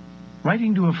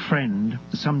 Writing to a friend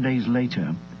some days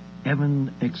later,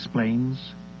 Evan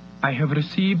explains, I have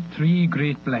received 3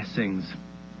 great blessings.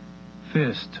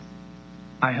 First,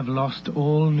 I have lost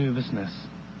all nervousness.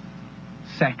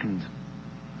 Second,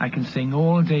 I can sing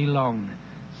all day long.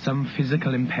 Some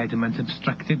physical impediment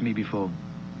obstructed me before.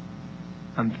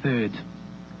 And third,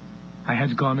 I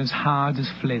had gone as hard as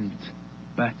flint,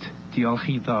 but diolch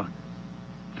iddo.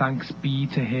 Thanks be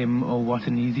to him, oh what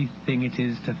an easy thing it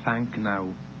is to thank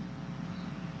now.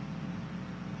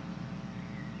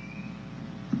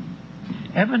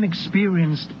 Evan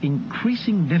experienced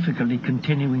increasing difficulty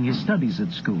continuing his studies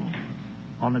at school.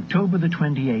 On October the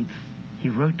 28th, he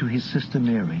wrote to his sister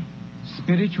Mary,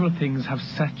 Spiritual things have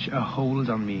such a hold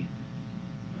on me.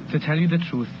 To tell you the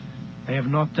truth, I have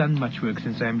not done much work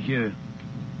since I am here.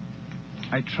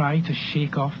 I try to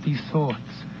shake off these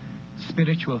thoughts,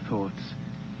 spiritual thoughts,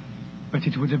 but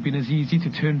it would have been as easy to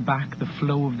turn back the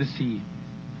flow of the sea.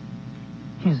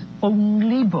 His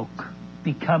only book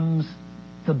becomes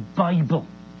the Bible.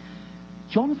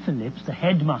 John Phillips, the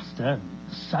headmaster,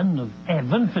 son of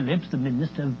Evan Phillips, the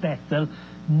minister of Bethel,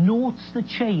 notes the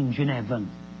change in Evan.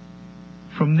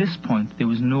 From this point, there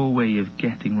was no way of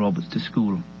getting Roberts to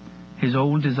school. His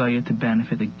old desire to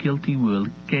benefit a guilty world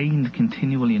gained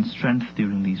continually in strength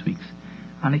during these weeks,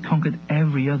 and it conquered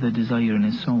every other desire in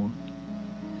his soul.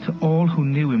 To all who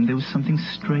knew him, there was something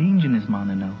strange in his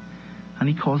manner now, and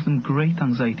he caused them great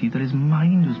anxiety that his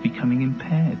mind was becoming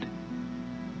impaired.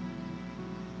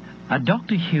 A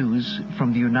Dr. Hughes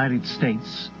from the United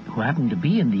States, who happened to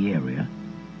be in the area,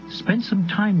 spent some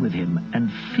time with him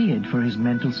and feared for his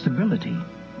mental stability.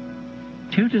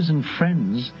 Tutors and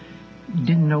friends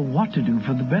didn't know what to do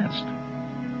for the best.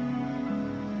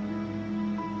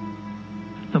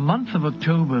 The month of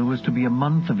October was to be a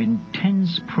month of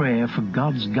intense prayer for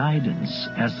God's guidance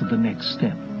as to the next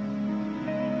step.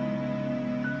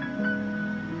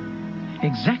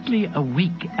 Exactly a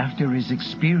week after his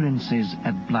experiences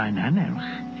at Blaen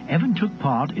Annerch, Evan took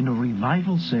part in a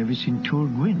revival service in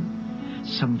Tourguin,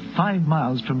 some 5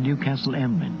 miles from Newcastle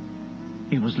Emlyn.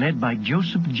 It was led by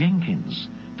Joseph Jenkins,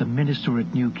 the minister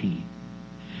at Newquay.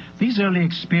 These early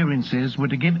experiences were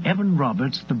to give Evan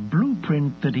Roberts the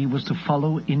blueprint that he was to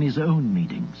follow in his own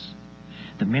meetings.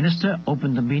 The minister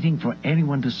opened the meeting for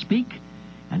anyone to speak,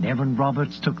 and Evan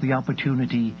Roberts took the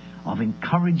opportunity of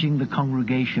encouraging the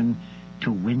congregation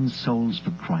to win souls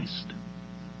for Christ.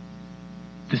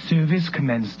 The service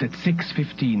commenced at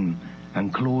 6:15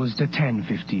 and closed at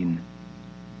 10:15.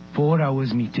 4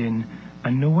 hours meeting,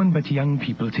 and no one but young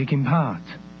people taking part.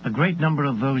 A great number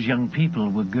of those young people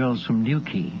were girls from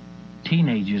Newquay,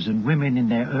 teenagers and women in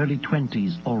their early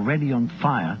 20s already on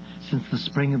fire since the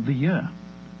spring of the year.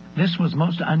 This was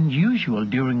most unusual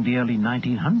during the early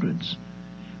 1900s,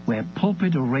 where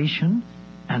pulpit oration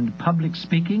and public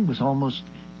speaking was almost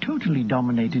totally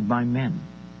dominated by men.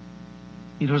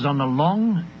 It was on a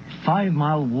long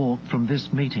 5-mile walk from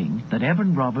this meeting that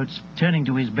Evan Roberts, turning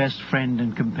to his best friend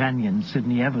and companion,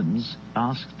 Sidney Evans,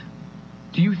 asked,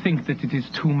 "Do you think that it is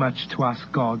too much to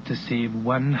ask God to save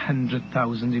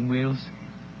 100,000 in Wales?"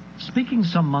 Speaking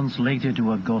some months later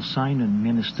to a Gorseinon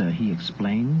minister, he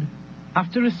explained,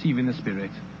 "After receiving the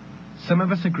Spirit, some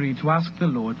of us agreed to ask the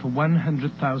Lord for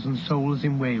 100,000 souls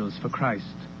in Wales for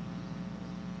Christ.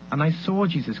 And I saw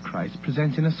Jesus Christ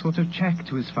presenting a sort of cheque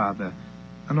to his Father,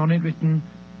 and on it written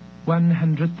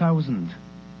 100,000.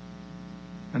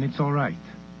 And it's all right."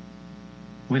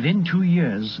 Within 2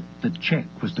 years, the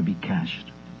cheque was to be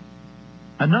cashed.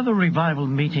 Another revival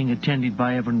meeting attended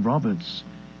by Evan Roberts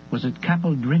was at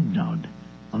Capel Drindod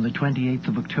on the 28th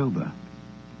of October.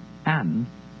 Anne,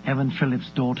 Evan Phillips'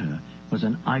 daughter, was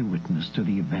an eyewitness to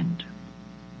the event.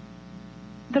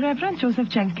 The Reverend Joseph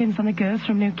Jenkins and the girls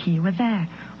from New Quay were there,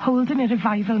 holding a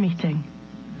revival meeting.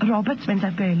 Roberts went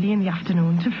up early in the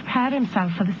afternoon to prepare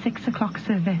himself for the 6 o'clock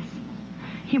service.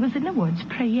 He was in the woods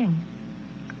praying.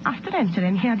 After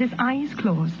entering, he had his eyes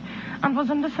closed and was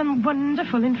under some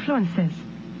wonderful influences.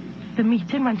 The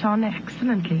meeting went on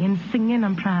excellently in singing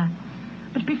and prayer,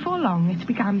 but before long it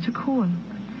began to cool,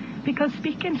 because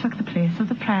speaking took the place of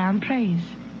the prayer and praise.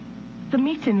 "The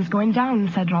meeting is going down,"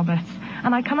 said Roberts,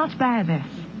 "and I cannot bear this."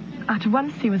 At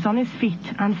once he was on his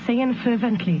feet and saying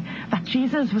fervently that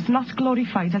Jesus was not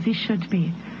glorified as he should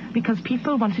be, because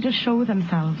people wanted to show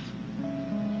themselves.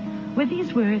 With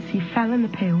these words he fell in the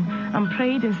pew and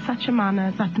prayed in such a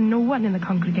manner that no one in the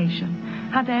congregation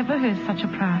had ever heard such a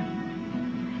prayer.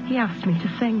 He asked me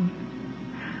to sing.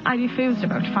 I refused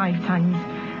about 5 times,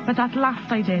 but at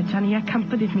last I did, and he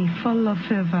accompanied me full of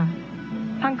fervour.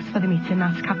 Thanks for the meeting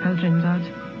at Capel Drindod.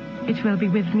 It will be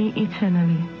with me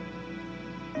eternally.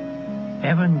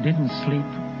 Evan didn't sleep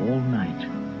all night.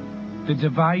 The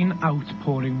divine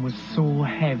outpouring was so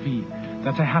heavy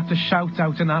that I had to shout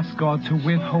out and ask God to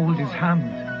withhold his hand.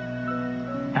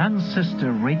 Anne's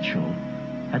sister Rachel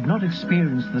had not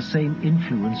experienced the same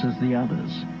influence as the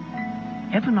others.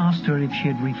 Evan asked her if she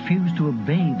had refused to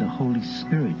obey the Holy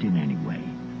Spirit in any way.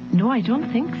 No, I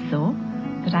don't think so.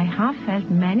 But I have felt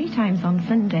many times on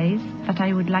Sundays that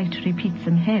I would like to repeat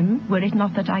some hymn, were it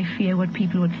not that I fear what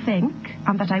people would think,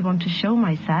 and that I want to show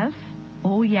myself.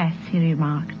 "Oh yes," he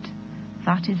remarked,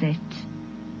 "that is it.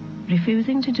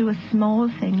 Refusing to do a small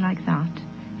thing like that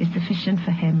is sufficient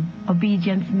for him.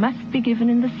 Obedience must be given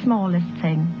in the smallest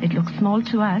thing. It looks small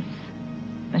to us,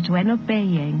 but when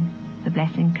obeying, the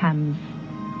blessing comes."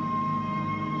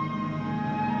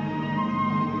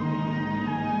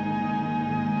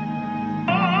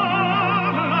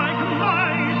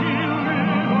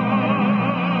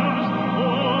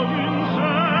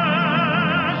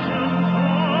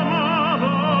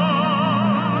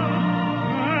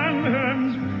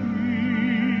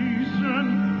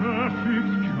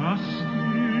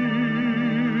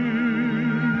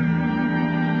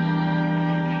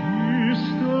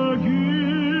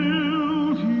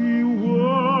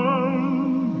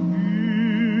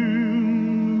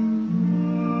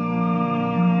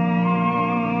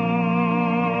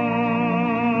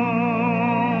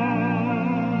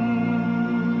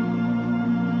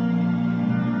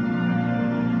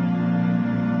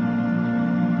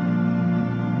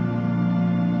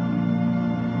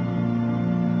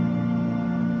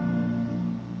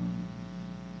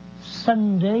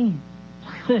 Sunday,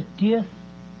 30th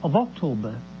of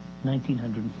October,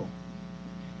 1904.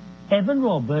 Evan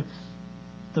Roberts,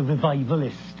 the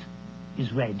revivalist,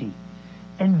 is ready,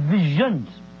 envisioned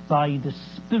by the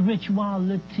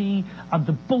spirituality and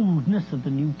the boldness of the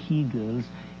New Quay girls.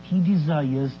 He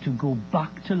desires to go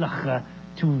back to Loughor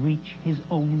to reach his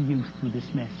own youth with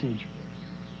this message.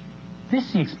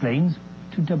 This, he explains,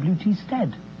 to W.T.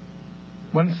 Stead.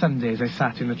 One Sunday as I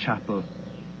sat in the chapel,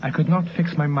 I could not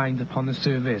fix my mind upon the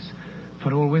service,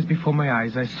 for always before my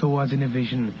eyes I saw as in a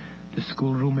vision the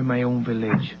schoolroom in my own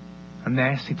village, and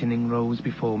there sitting in rows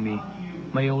before me,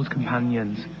 my old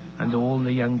companions and all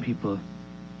the young people,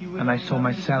 and I saw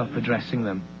myself addressing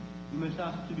them.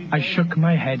 I shook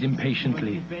my head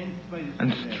impatiently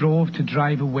and strove to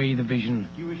drive away the vision,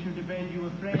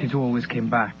 but it always came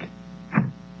back.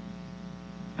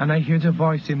 And I heard a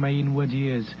voice in my inward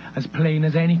ears, as plain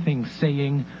as anything,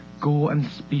 saying, "Go and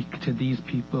speak to these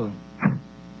people."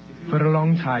 For a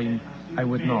long time I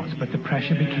would not, but the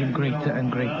pressure became greater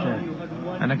and greater,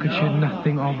 and I could hear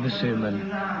nothing of the sermon.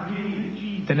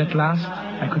 Then at last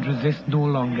I could resist no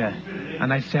longer,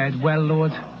 and I said, "Well,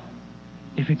 Lord,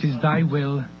 if it is thy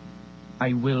will,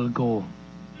 I will go.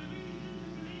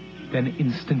 Then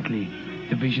instantly,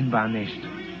 the vision vanished.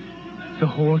 The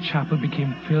whole chapel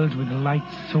became filled with light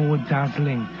so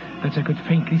dazzling that I could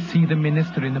faintly see the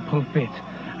minister in the pulpit,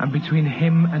 and between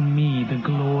him and me the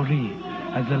glory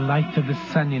as the light of the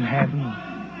sun in heaven.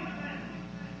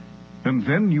 And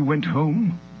then you went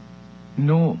home?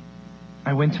 No,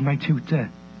 I went to my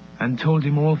tutor and told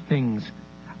him all things,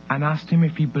 and asked him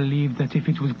if he believed that if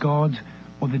it was God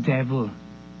or the devil.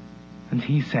 And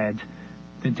he said,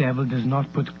 the devil does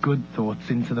not put good thoughts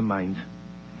into the mind.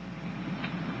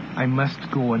 I must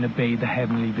go and obey the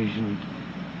heavenly vision.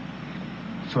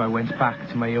 So I went back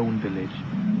to my own village.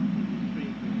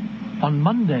 On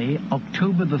Monday,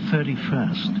 October the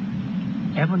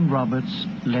 31st, Evan Roberts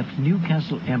left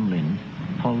Newcastle Emlyn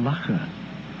for Lacher,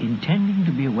 intending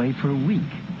to be away for a week.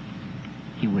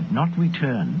 He would not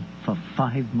return for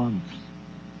 5 months.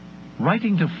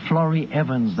 Writing to Florrie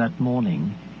Evans that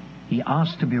morning, he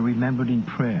asked to be remembered in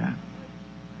prayer.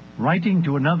 Writing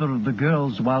to another of the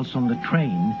girls whilst on the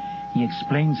train, he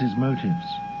explains his motives.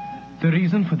 The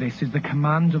reason for this is the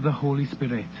command of the Holy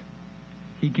Spirit.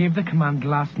 He gave the command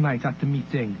last night at the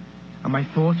meeting, and my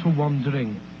thoughts were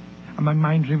wandering, and my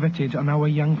mind riveted on our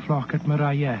young flock at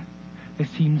Moriah. There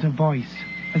seemed a voice,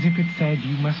 as if it said,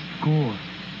 you must go.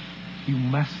 You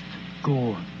must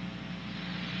go.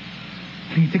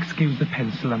 Please excuse the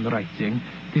pencil and the writing.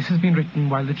 This has been written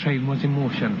while the train was in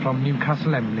motion from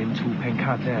Newcastle Emlyn to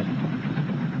Pencader.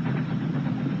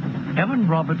 Evan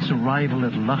Roberts' arrival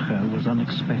at Lacher was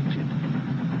unexpected.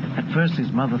 At first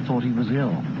his mother thought he was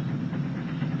ill.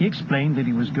 He explained that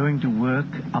he was going to work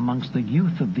amongst the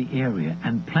youth of the area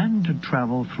and planned to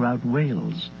travel throughout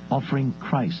Wales, offering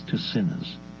Christ to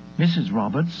sinners. Mrs.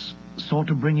 Roberts sought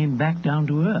to bring him back down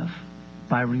to earth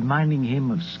by reminding him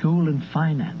of school and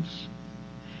finance.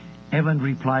 Evan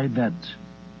replied that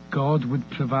God would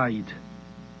provide,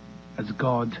 as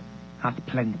God hath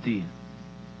plenty.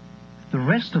 The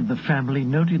rest of the family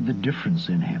noted the difference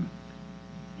in him.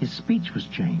 His speech was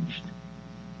changed.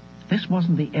 This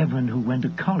wasn't the Evan who went to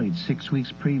college 6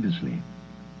 weeks previously.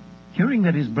 Hearing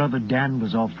that his brother Dan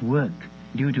was off work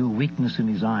due to a weakness in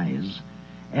his eyes,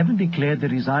 Evan declared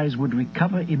that his eyes would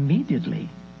recover immediately.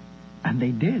 And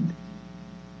they did.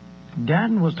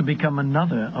 Dan was to become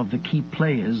another of the key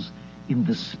players in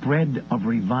the spread of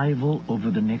revival over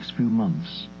the next few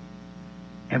months.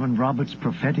 Evan Roberts'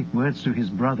 prophetic words to his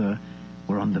brother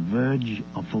were on the verge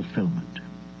of fulfillment.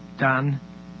 Dan,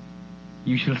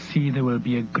 you shall see there will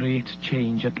be a great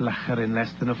change at Lacher in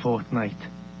less than a fortnight.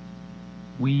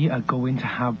 We are going to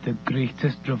have the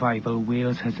greatest revival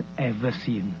Wales has ever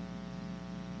seen.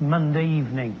 Monday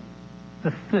evening,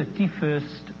 the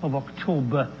 31st of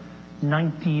October,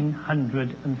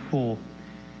 1904.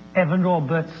 Evan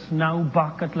Roberts, now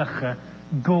back at Lacher,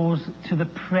 goes to the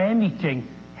prayer meeting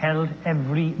held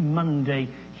every Monday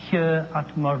here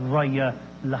at Moriah,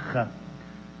 Lacher.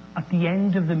 At the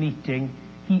end of the meeting,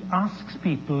 he asks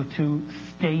people to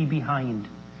stay behind.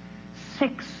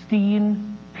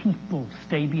 16 people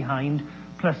stay behind,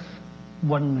 plus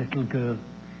one little girl.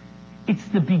 It's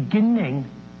the beginning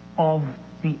of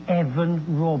the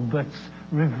Evan Roberts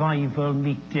revival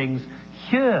meetings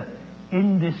here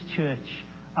in this church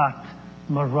at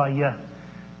Moriah.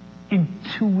 In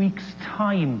 2 weeks'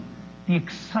 time, the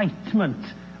excitement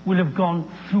will have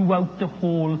gone throughout the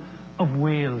whole of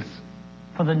Wales.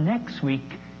 For the next week,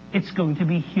 it's going to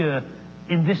be here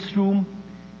in this room,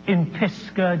 in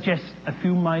Pisgah, just a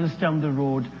few miles down the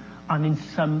road, and in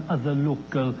some other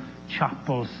local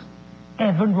chapels.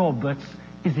 Evan Roberts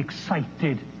is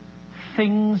excited.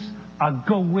 Things are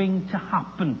going to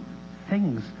happen.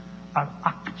 Things are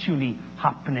actually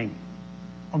happening.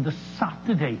 On the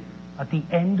Saturday, at the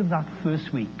end of that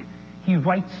first week, he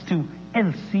writes to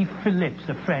Elsie Phillips,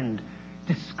 a friend,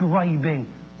 describing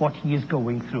what he is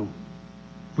going through.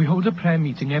 We hold a prayer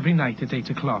meeting every night at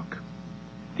 8 o'clock.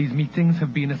 These meetings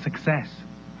have been a success.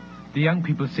 The young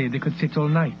people say they could sit all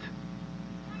night.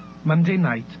 Monday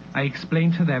night, I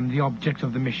explained to them the object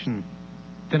of the mission.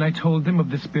 Then I told them of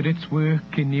the Spirit's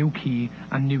work in New Quay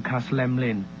and Newcastle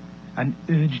Emlyn, and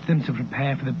urged them to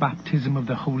prepare for the baptism of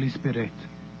the Holy Spirit.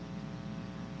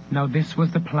 Now this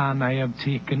was the plan I have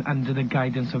taken under the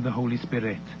guidance of the Holy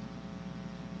Spirit.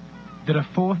 There are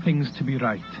 4 things to be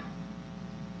right.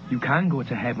 You can go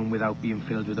to heaven without being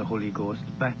filled with the Holy Ghost,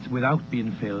 but without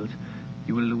being filled,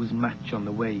 you will lose much on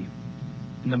the way.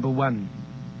 Number 1,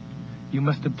 you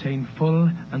must obtain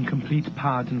full and complete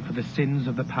pardon for the sins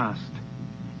of the past.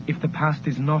 If the past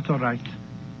is not all right,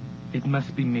 it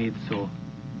must be made so.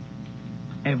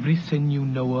 Every sin you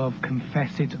know of,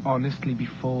 confess it honestly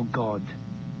before God.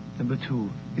 Number 2,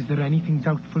 is there anything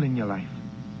doubtful in your life?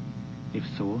 If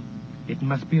so, it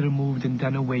must be removed and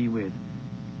done away with.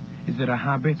 Is there a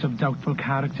habit of doubtful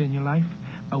character in your life?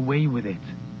 Away with it.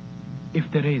 If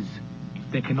there is,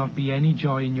 there cannot be any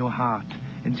joy in your heart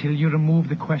until you remove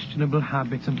the questionable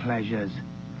habits and pleasures.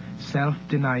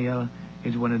 Self-denial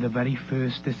is one of the very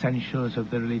first essentials of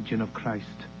the religion of Christ.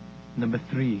 Number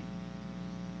 3,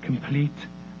 complete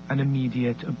and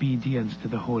immediate obedience to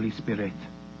the Holy Spirit.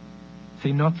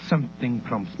 Say not something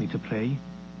prompts me to pray.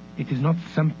 It is not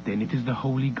something, it is the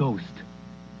Holy Ghost.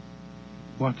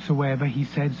 Whatsoever he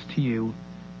says to you,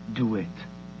 do it.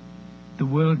 The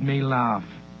world may laugh.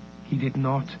 He did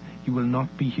not, you will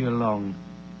not be here long.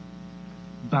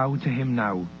 Bow to him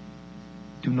now.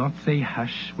 Do not say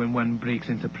hush when one breaks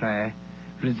into prayer.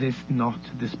 Resist not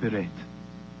the Spirit.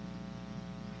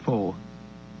 4,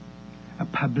 a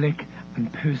public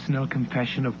and personal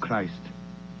confession of Christ.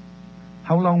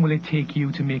 How long will it take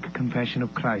you to make a confession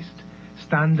of Christ?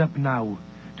 Stand up now.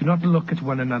 Do not look at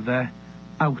one another.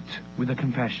 Out with a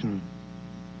confession.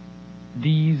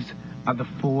 These are the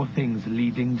 4 things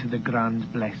leading to the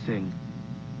grand blessing.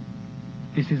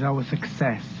 This is our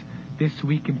success this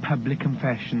week in public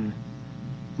confession.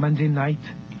 Monday night,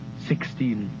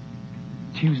 16.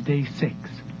 Tuesday, 6.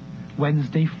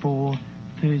 Wednesday, 4.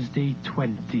 Thursday,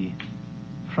 20.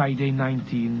 Friday,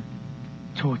 19.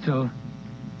 Total,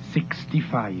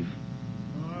 65.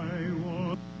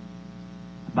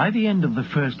 By the end of the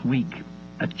first week,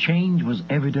 a change was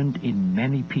evident in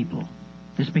many people.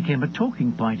 This became a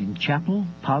talking point in chapel,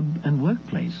 pub, and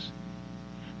workplace.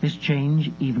 This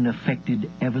change even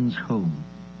affected Evan's home.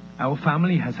 Our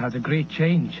family has had a great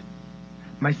change.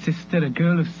 My sister, a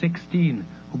girl of 16,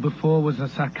 who before was a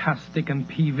sarcastic and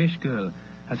peevish girl,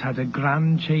 has had a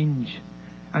grand change.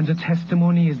 And her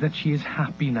testimony is that she is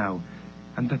happy now,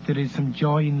 and that there is some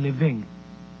joy in living.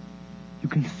 You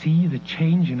can see the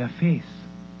change in her face.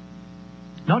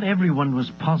 Not everyone was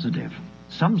positive.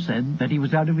 Some said that he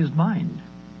was out of his mind.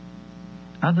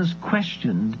 Others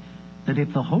questioned that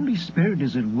if the Holy Spirit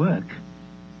is at work,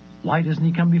 why doesn't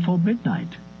he come before midnight?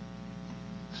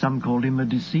 Some called him a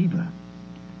deceiver.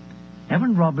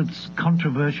 Evan Roberts'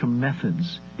 controversial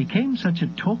methods became such a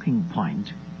talking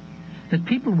point that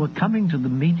people were coming to the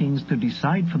meetings to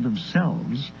decide for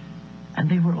themselves, and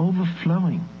they were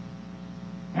overflowing.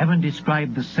 Evan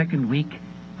described the second week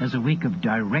as a week of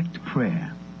direct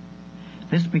prayer.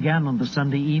 This began on the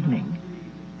Sunday evening.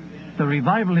 The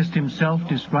revivalist himself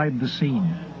described the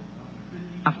scene.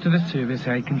 After the service,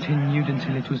 I continued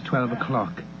until it was 12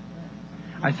 o'clock.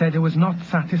 I said I was not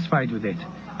satisfied with it,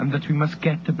 and that we must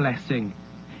get the blessing,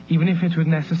 even if it were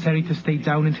necessary to stay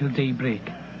down until daybreak.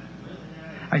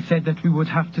 I said that we would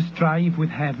have to strive with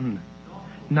heaven.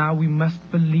 Now we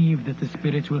must believe that the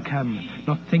Spirit will come,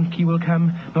 not think he will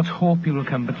come, not hope he will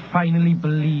come, but finally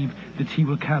believe that he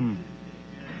will come.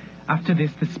 After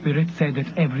this, the Spirit said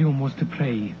that everyone was to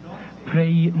pray.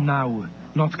 Pray now,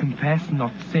 not confess,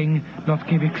 not sing, not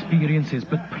give experiences,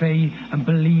 but pray and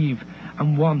believe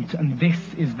and want, and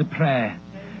this is the prayer.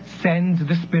 Send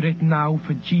the Spirit now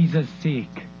for Jesus'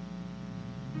 sake.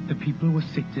 The people were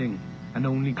sitting and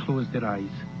only closed their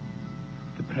eyes.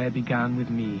 The prayer began with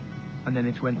me, and then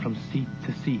it went from seat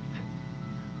to seat.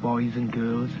 Boys and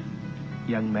girls,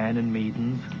 young men and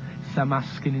maidens, some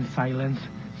asking in silence,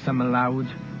 some aloud,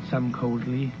 some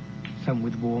coldly, some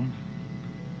with warmth.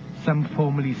 Some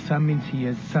formally, some in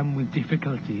tears, some with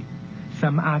difficulty,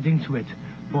 some adding to it,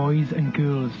 boys and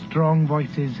girls, strong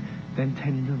voices, then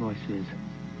tender voices.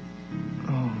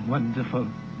 Oh, wonderful.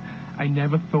 I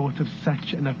never thought of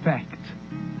such an effect.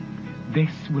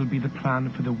 This will be the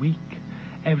plan for the week.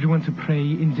 Everyone to pray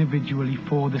individually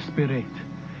for the Spirit.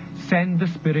 Send the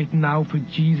Spirit now for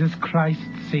Jesus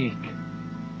Christ's sake.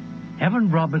 Evan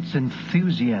Roberts'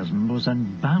 enthusiasm was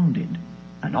unbounded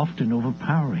and often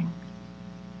overpowering.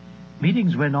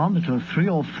 Meetings went on until 3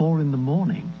 or 4 in the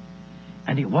morning,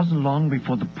 and it wasn't long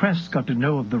before the press got to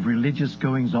know of the religious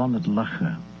goings-on at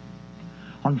Lacha.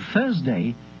 On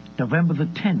Thursday, November the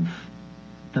 10th,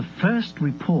 the first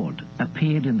report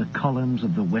appeared in the columns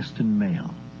of the Western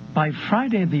Mail. By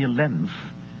Friday the 11th,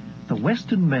 the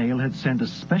Western Mail had sent a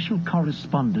special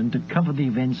correspondent to cover the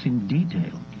events in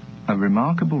detail. A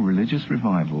remarkable religious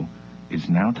revival is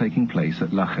now taking place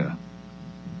at Lacha.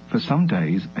 For some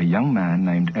days, a young man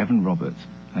named Evan Roberts,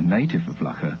 a native of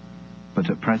Lacha, but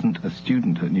at present a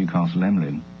student at Newcastle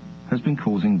Emlyn, has been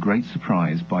causing great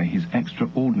surprise by his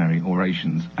extraordinary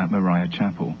orations at Moriah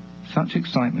Chapel. Such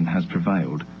excitement has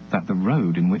prevailed that the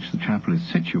road in which the chapel is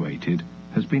situated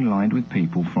has been lined with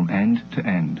people from end to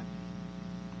end.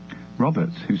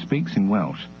 Roberts, who speaks in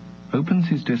Welsh, opens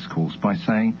his discourse by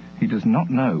saying he does not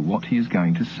know what he is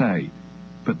going to say,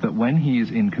 but that when he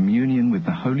is in communion with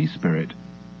the Holy Spirit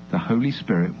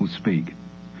will speak,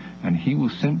 and he will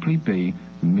simply be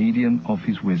the medium of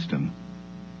his wisdom.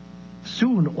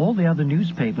 Soon all the other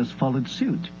newspapers followed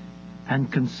suit,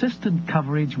 and consistent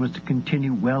coverage was to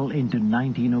continue well into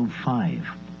 1905.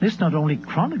 This not only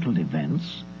chronicled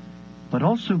events, but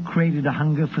also created a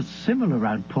hunger for similar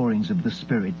outpourings of the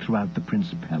Spirit throughout the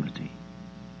Principality.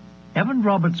 Evan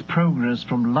Roberts' progress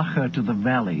from Lougher to the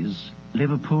valleys,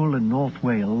 Liverpool and North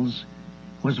Wales,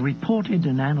 was reported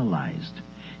and analysed.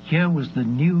 Here was the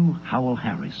new Howell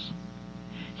Harris.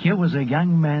 Here was a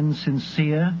young man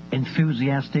sincere,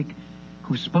 enthusiastic,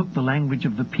 who spoke the language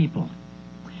of the people.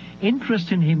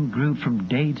 Interest in him grew from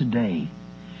day to day,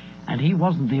 and he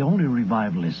wasn't the only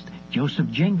revivalist. Joseph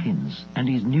Jenkins and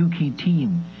his Newquay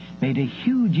team made a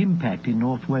huge impact in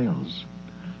North Wales.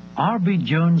 R.B.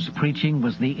 Jones' preaching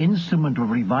was the instrument of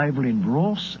revival in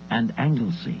Ross and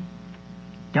Anglesey.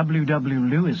 W.W.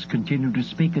 Lewis continued to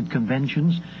speak at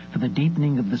conventions for the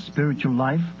deepening of the spiritual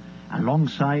life,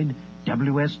 alongside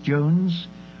W.S. Jones,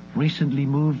 recently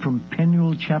moved from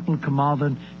Penuel Chapel,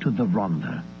 Carmarthen, to the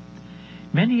Rhondda.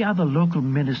 Many other local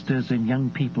ministers and young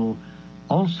people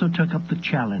also took up the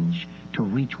challenge to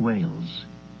reach Wales.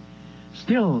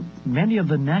 Still, many of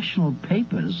the national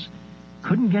papers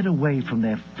couldn't get away from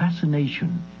their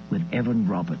fascination with Evan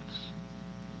Roberts.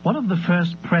 One of the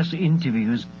first press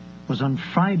interviews was on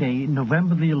Friday,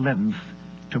 November the 11th,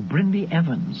 to Brindley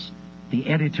Evans, the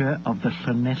editor of the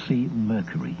Llanelli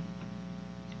Mercury.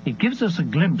 It gives us a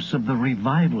glimpse of the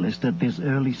revivalist at this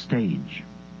early stage.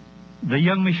 The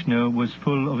young missioner was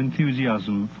full of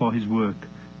enthusiasm for his work,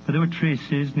 but there were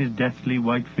traces in his deathly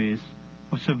white face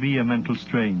of severe mental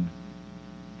strain.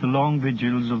 The long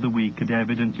vigils of the week had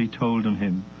evidently told on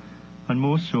him, and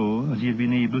more so as he had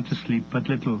been able to sleep but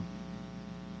little.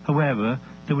 However,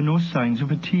 there were no signs of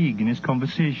fatigue in his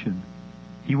conversation.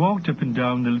 He walked up and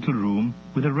down the little room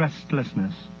with a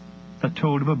restlessness that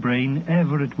told of a brain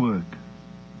ever at work.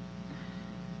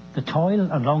 The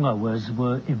toil and long hours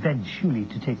were eventually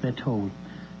to take their toll,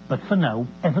 but for now,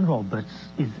 Evan Roberts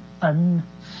is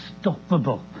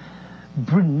unstoppable.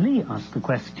 Brindley asked the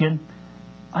question,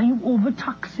 are you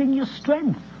overtaxing your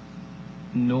strength?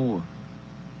 No.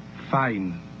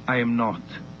 Fine, I am not.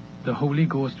 The Holy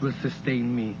Ghost will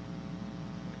sustain me.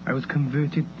 I was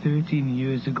converted 13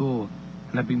 years ago,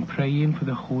 and I've been praying for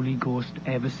the Holy Ghost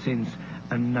ever since,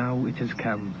 and now it has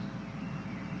come.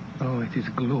 Oh, it is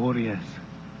glorious.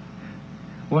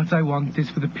 What I want is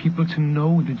for the people to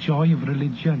know the joy of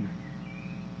religion.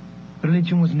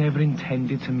 Religion was never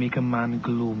intended to make a man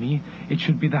gloomy. It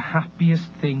should be the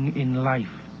happiest thing in life.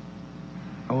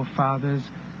 Our fathers,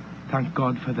 thank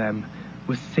God for them,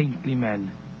 were saintly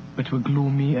men, but were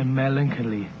gloomy and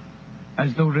melancholy,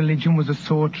 as though religion was a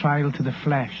sore trial to the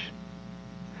flesh.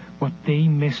 What they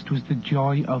missed was the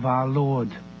joy of our Lord.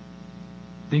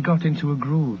 They got into a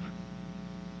groove,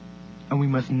 and we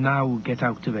must now get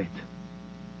out of it.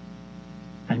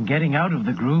 And getting out of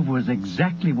the groove was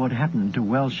exactly what happened to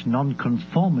Welsh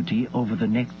nonconformity over the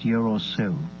next year or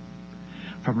so.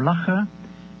 From Lougher,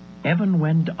 Evan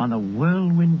went on a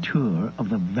whirlwind tour of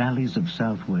the valleys of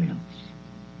South Wales.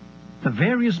 The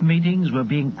various meetings were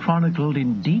being chronicled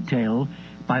in detail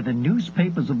by the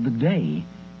newspapers of the day,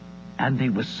 and they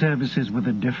were services with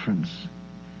a difference.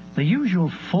 The usual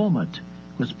format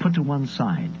was put to one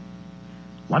side.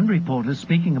 One reporter,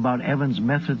 speaking about Evan's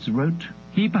methods, wrote,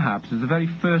 "He perhaps is the very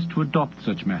first to adopt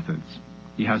such methods.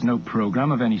 He has no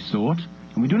program of any sort,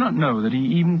 and we do not know that he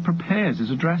even prepares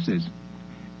his addresses.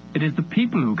 It is the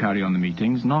people who carry on the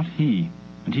meetings, not he,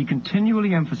 and he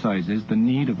continually emphasizes the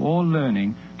need of all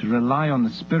learning to rely on the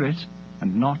Spirit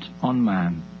and not on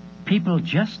man." People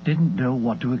just didn't know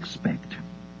what to expect.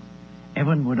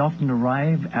 Evan would often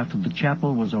arrive after the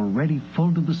chapel was already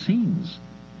full to the seams,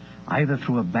 either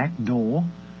through a back door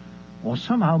or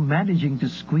somehow managing to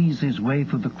squeeze his way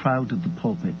through the crowd to the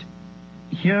pulpit.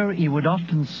 Here he would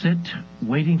often sit,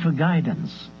 waiting for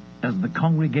guidance, as the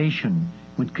congregation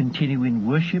would continue in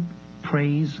worship,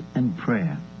 praise, and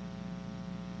prayer.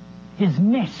 His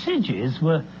messages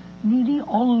were nearly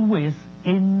always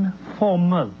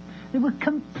informal. They were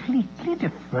completely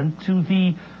different to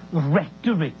the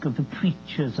rhetoric of the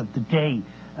preachers of the day.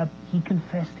 He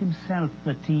confessed himself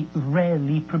that he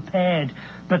rarely prepared,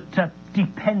 but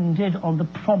depended on the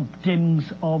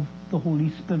promptings of the Holy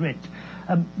Spirit.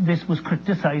 This was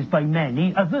criticized by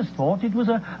many. Others thought it was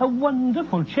a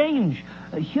wonderful change.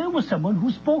 Here was someone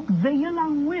who spoke their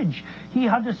language. He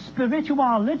had a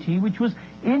spirituality which was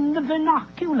in the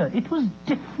vernacular. It was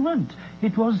different.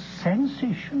 It was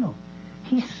sensational.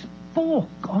 He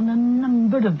spoke on a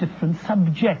number of different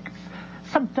subjects.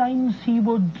 Sometimes he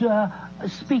would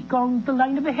speak on the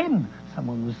line of a hymn.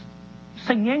 Someone was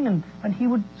singing and he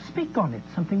would speak on it.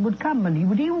 Something would come and he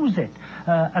would use it.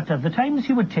 At other times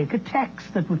he would take a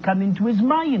text that would come into his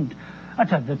mind.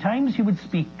 At other times he would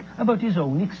speak about his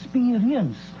own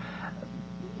experience.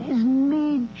 His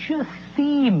major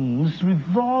themes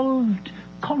revolved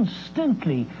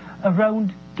constantly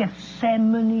around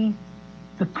Gethsemane,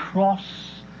 the cross.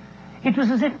 It was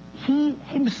as if he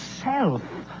himself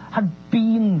had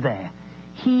been there.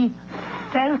 He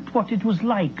felt what it was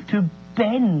like to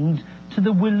bend to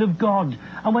the will of God.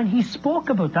 And when he spoke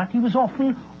about that, he was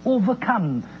often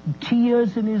overcome.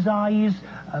 Tears in his eyes.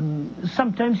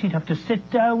 Sometimes he'd have to sit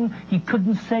down. He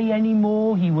couldn't say any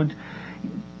more. He was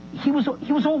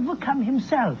overcome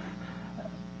himself.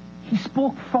 He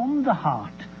spoke from the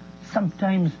heart.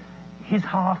 Sometimes his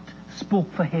heart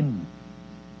spoke for him.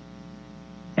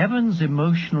 Evan's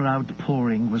emotional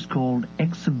outpouring was called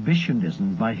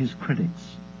exhibitionism by his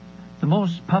critics, the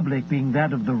most public being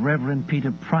that of the Reverend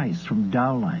Peter Price from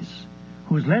Dowlais,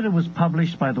 whose letter was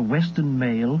published by the Western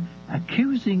Mail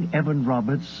accusing Evan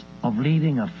Roberts of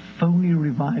leading a phony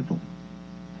revival.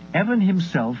 Evan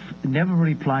himself never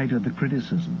replied to the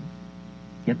criticism,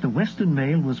 yet the Western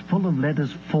Mail was full of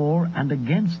letters for and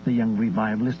against the young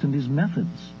revivalist and his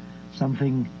methods,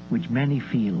 something which many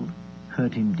feel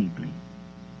hurt him deeply.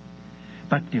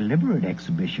 But deliberate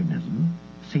exhibitionism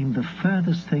seemed the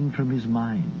furthest thing from his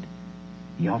mind.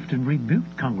 He often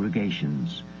rebuked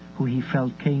congregations who he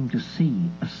felt came to see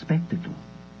a spectacle.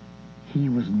 He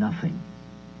was nothing.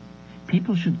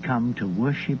 People should come to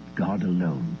worship God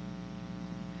alone.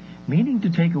 Meaning to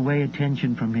take away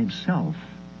attention from himself,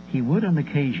 he would on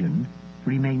occasion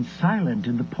remain silent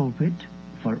in the pulpit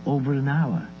for over an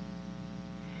hour.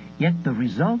 Yet the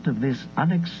result of this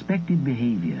unexpected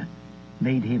behavior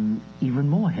made him even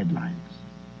more headlines.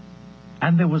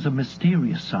 And there was a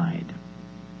mysterious side.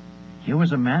 Here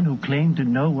was a man who claimed to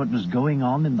know what was going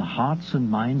on in the hearts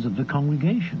and minds of the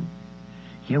congregation.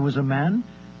 Here was a man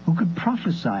who could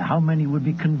prophesy how many would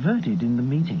be converted in the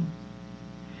meeting.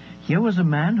 Here was a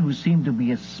man who seemed to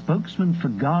be a spokesman for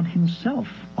God himself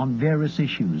on various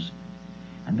issues.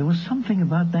 And there was something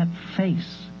about that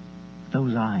face,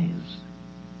 those eyes.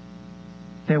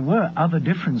 There were other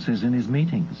differences in his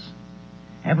meetings.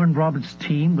 Evan Roberts'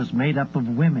 team was made up of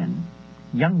women,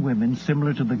 young women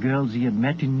similar to the girls he had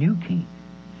met in Newquay.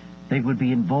 They would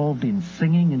be involved in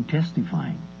singing and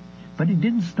testifying. But it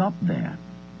didn't stop there.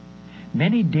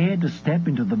 Many dared to step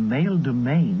into the male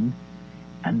domain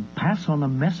and pass on a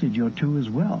message or two as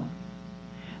well.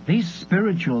 These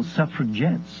spiritual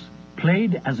suffragettes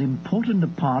played as important a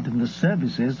part in the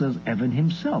services as Evan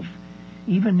himself,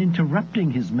 even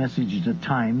interrupting his messages at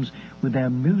times with their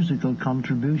musical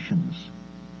contributions.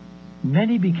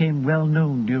 Many became well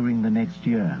known during the next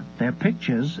year, their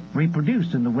pictures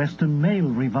reproduced in the Western Mail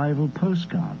revival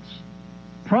postcards.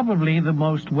 Probably the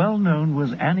most well-known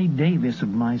was Annie Davis of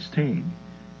Maesteg,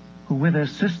 who with her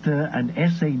sister and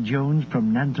S.A. Jones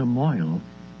from Nantamoyle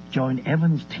joined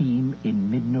Evan's team in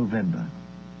mid-November.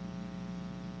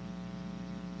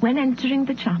 When entering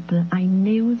the chapel, I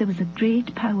knew there was a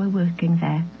great power working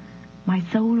there. My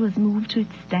soul was moved to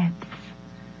its depths.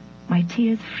 My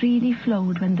tears freely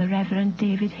flowed when the Reverend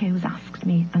David Hughes asked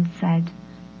me and said,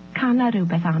 "Cana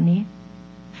rywbeth, Annie?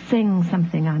 Sing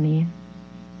something, Annie."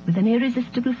 With an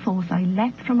irresistible force, I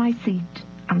leapt from my seat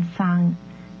and sang,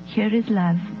 "Here is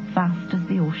love, vast as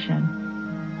the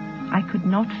ocean." I could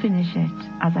not finish it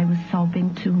as I was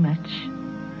sobbing too much.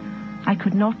 I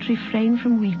could not refrain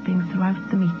from weeping throughout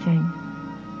the meeting.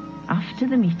 After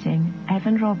the meeting,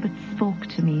 Evan Roberts spoke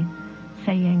to me,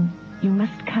 saying, "You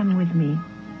must come with me."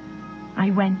 I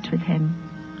went with him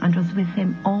and was with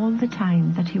him all the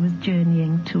time that he was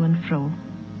journeying to and fro.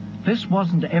 This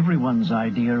wasn't everyone's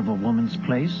idea of a woman's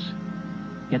place,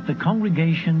 yet the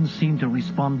congregation seemed to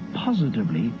respond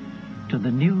positively to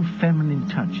the new feminine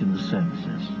touch in the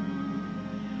services.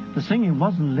 The singing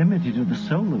wasn't limited to the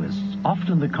soloists.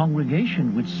 Often the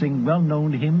congregation would sing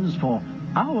well-known hymns for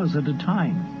hours at a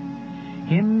time,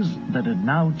 hymns that had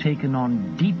now taken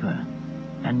on deeper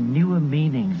and newer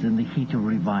meanings in the heat of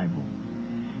revival,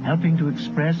 helping to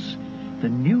express the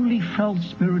newly felt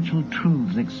spiritual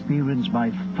truths experienced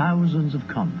by thousands of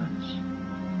converts.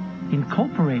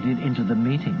 Incorporated into the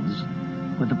meetings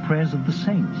were the prayers of the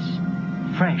saints,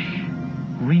 fresh,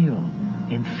 real,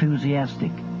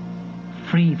 enthusiastic,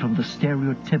 free from the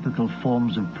stereotypical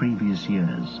forms of previous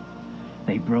years.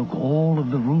 They broke all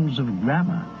of the rules of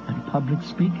grammar and public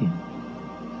speaking.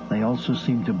 They also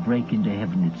seemed to break into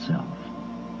heaven itself.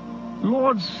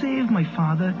 "Lord, save my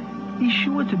father. He's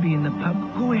sure to be in the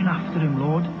pub. Go in after him,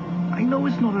 Lord. I know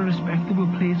it's not a respectable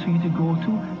place for you to go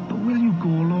to, but will you go,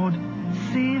 Lord?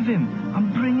 save him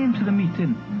and bring him to the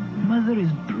meeting. Mother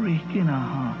is breaking her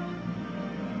heart.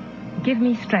 Give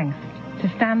me strength to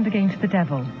stand against the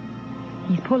devil.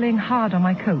 He's pulling hard on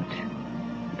my coat,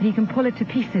 but he can pull it to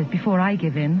pieces before I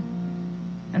give in,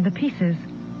 and the pieces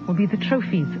will be the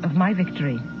trophies of my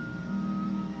victory.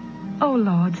 Oh,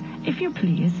 Lord, if you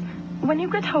please, when you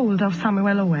get hold of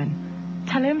Samuel Owen,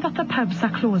 tell him that the pubs are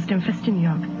closed in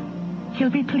Festiniog. He'll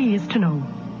be pleased to know.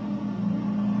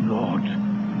 Lord,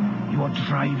 you are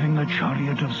driving a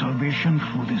chariot of salvation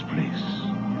through this place.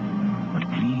 But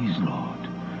please, Lord,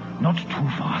 not too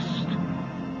fast.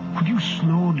 Could you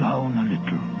slow down a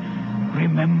little?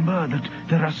 Remember that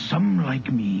there are some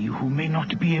like me who may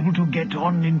not be able to get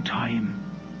on in time.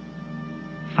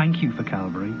 Thank you for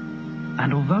Calvary.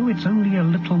 And although it's only a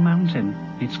little mountain,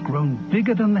 it's grown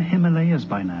bigger than the Himalayas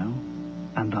by now,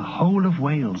 and the whole of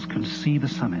Wales can see the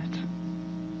summit.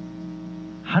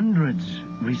 Hundreds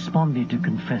responded to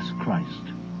confess Christ.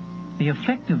 The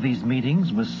effect of these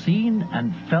meetings was seen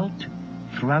and felt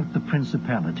throughout the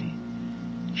Principality.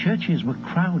 Churches were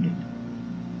crowded.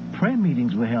 Prayer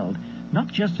meetings were held not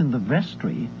just in the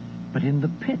vestry, but in the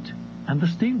pit and the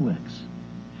steelworks.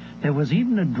 There was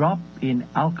even a drop in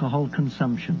alcohol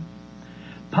consumption.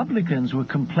 Publicans were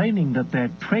complaining that their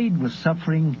trade was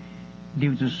suffering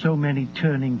due to so many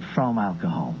turning from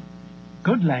alcohol.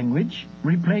 Good language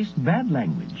replaced bad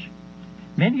language.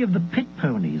 Many of the pit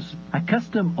ponies,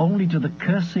 accustomed only to the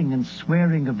cursing and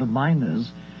swearing of the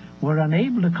miners, were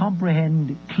unable to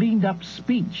comprehend cleaned-up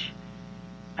speech,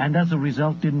 and as a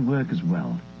result didn't work as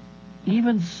well.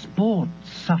 Even sport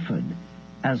suffered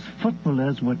as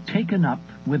footballers were taken up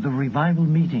with the revival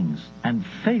meetings and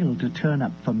failed to turn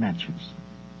up for matches.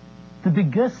 The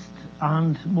biggest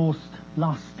and most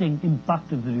lasting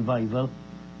impact of the revival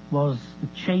was the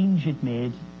change it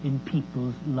made in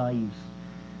people's lives.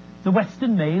 The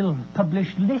Western Mail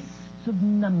published lists of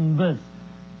numbers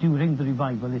during the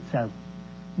revival itself.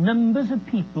 Numbers of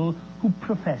people who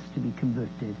professed to be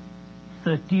converted.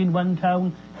 30 in one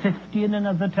town, 50 in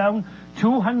another town,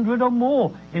 200 or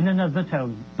more in another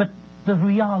town. But the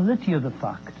reality of the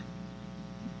fact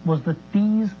was that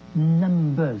these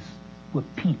numbers were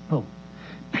people.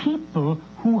 People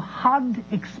who had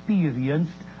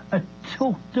experienced a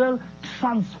total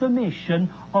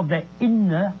transformation of their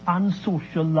inner and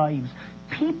social lives.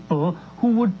 People who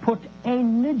would put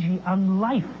energy and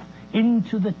life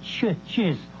into the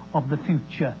churches of the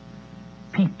future.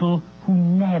 People who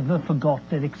never forgot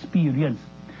their experience.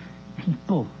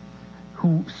 People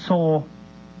who saw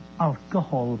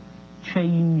alcohol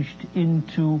changed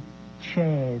into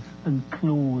chairs and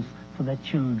clothes for their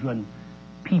children.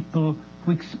 People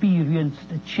who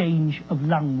experienced a change of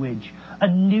language, a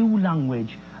new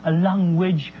language, a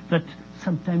language that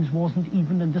sometimes wasn't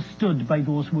even understood by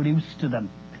those who were used to them.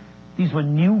 These were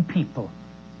new people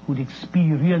who'd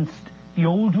experienced the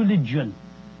old religion,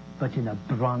 but in a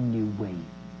brand new way.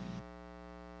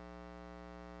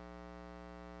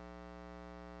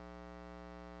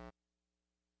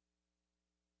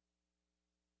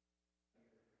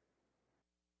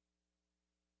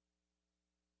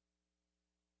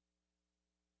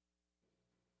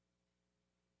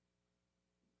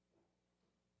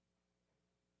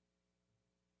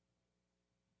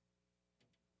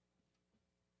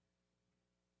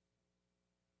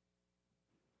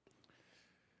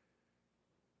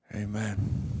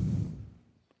 Amen.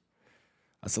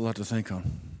 That's a lot to think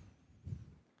on.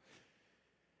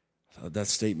 That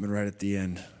statement right at the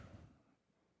end.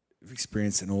 We've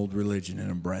experienced an old religion in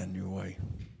a brand new way.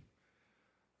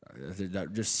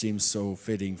 That just seems so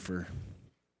fitting for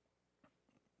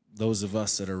those of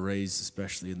us that are raised,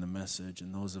 especially in the message,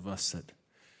 and those of us that,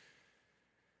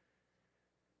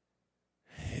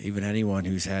 even anyone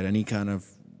who's had any kind of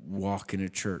walk in a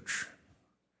church,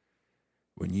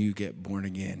 when you get born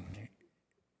again,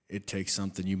 it takes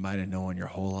something you might have known your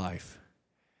whole life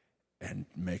and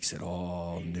makes it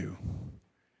all new.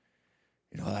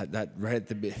 You know, that right at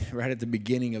the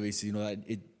beginning of it, you know,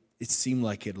 it seemed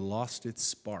like it lost its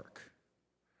spark.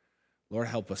 Lord,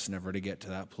 help us never to get to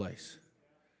that place.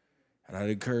 And I'd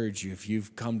encourage you, if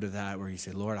you've come to that where you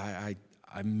say, Lord,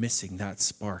 I'm missing that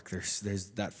spark.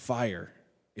 There's that fire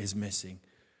is missing.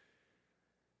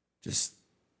 Just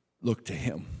look to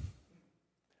him.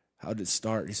 How did it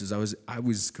start? He says, I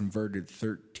was converted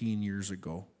 13 years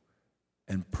ago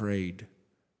and prayed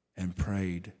and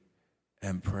prayed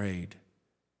and prayed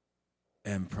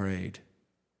and prayed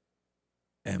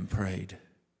and prayed.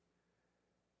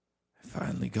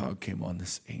 Finally, God came on the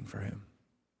scene for him.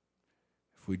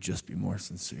 If we'd just be more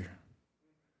sincere.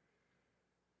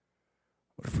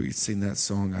 What if we could sing that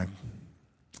song? I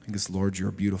think it's, Lord, you're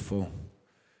beautiful.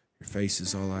 Your face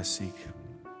is all I seek.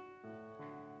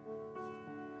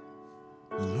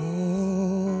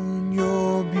 Lord,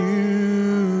 you're beautiful.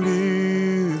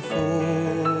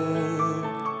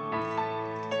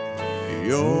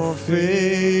 Your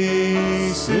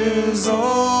face is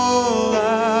all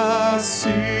I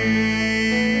see.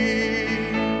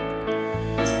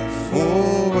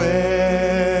 For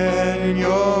when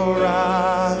your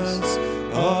eyes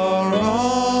are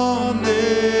on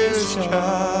this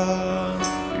child,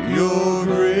 your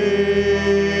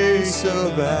grace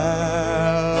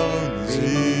abounds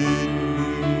in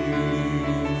me.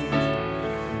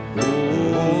 Oh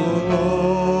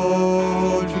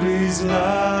Lord, please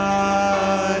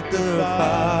light the fire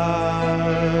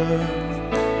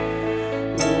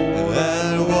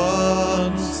that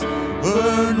once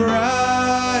burned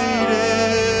bright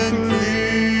and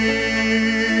clear.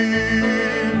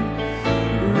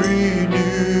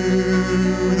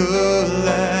 Renew the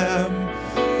lamp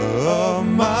of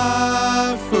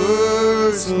my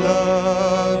first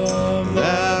love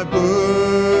that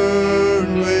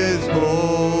burned with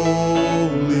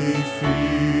holy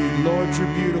fear. Lord,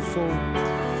 you're beautiful.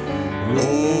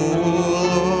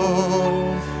 Oh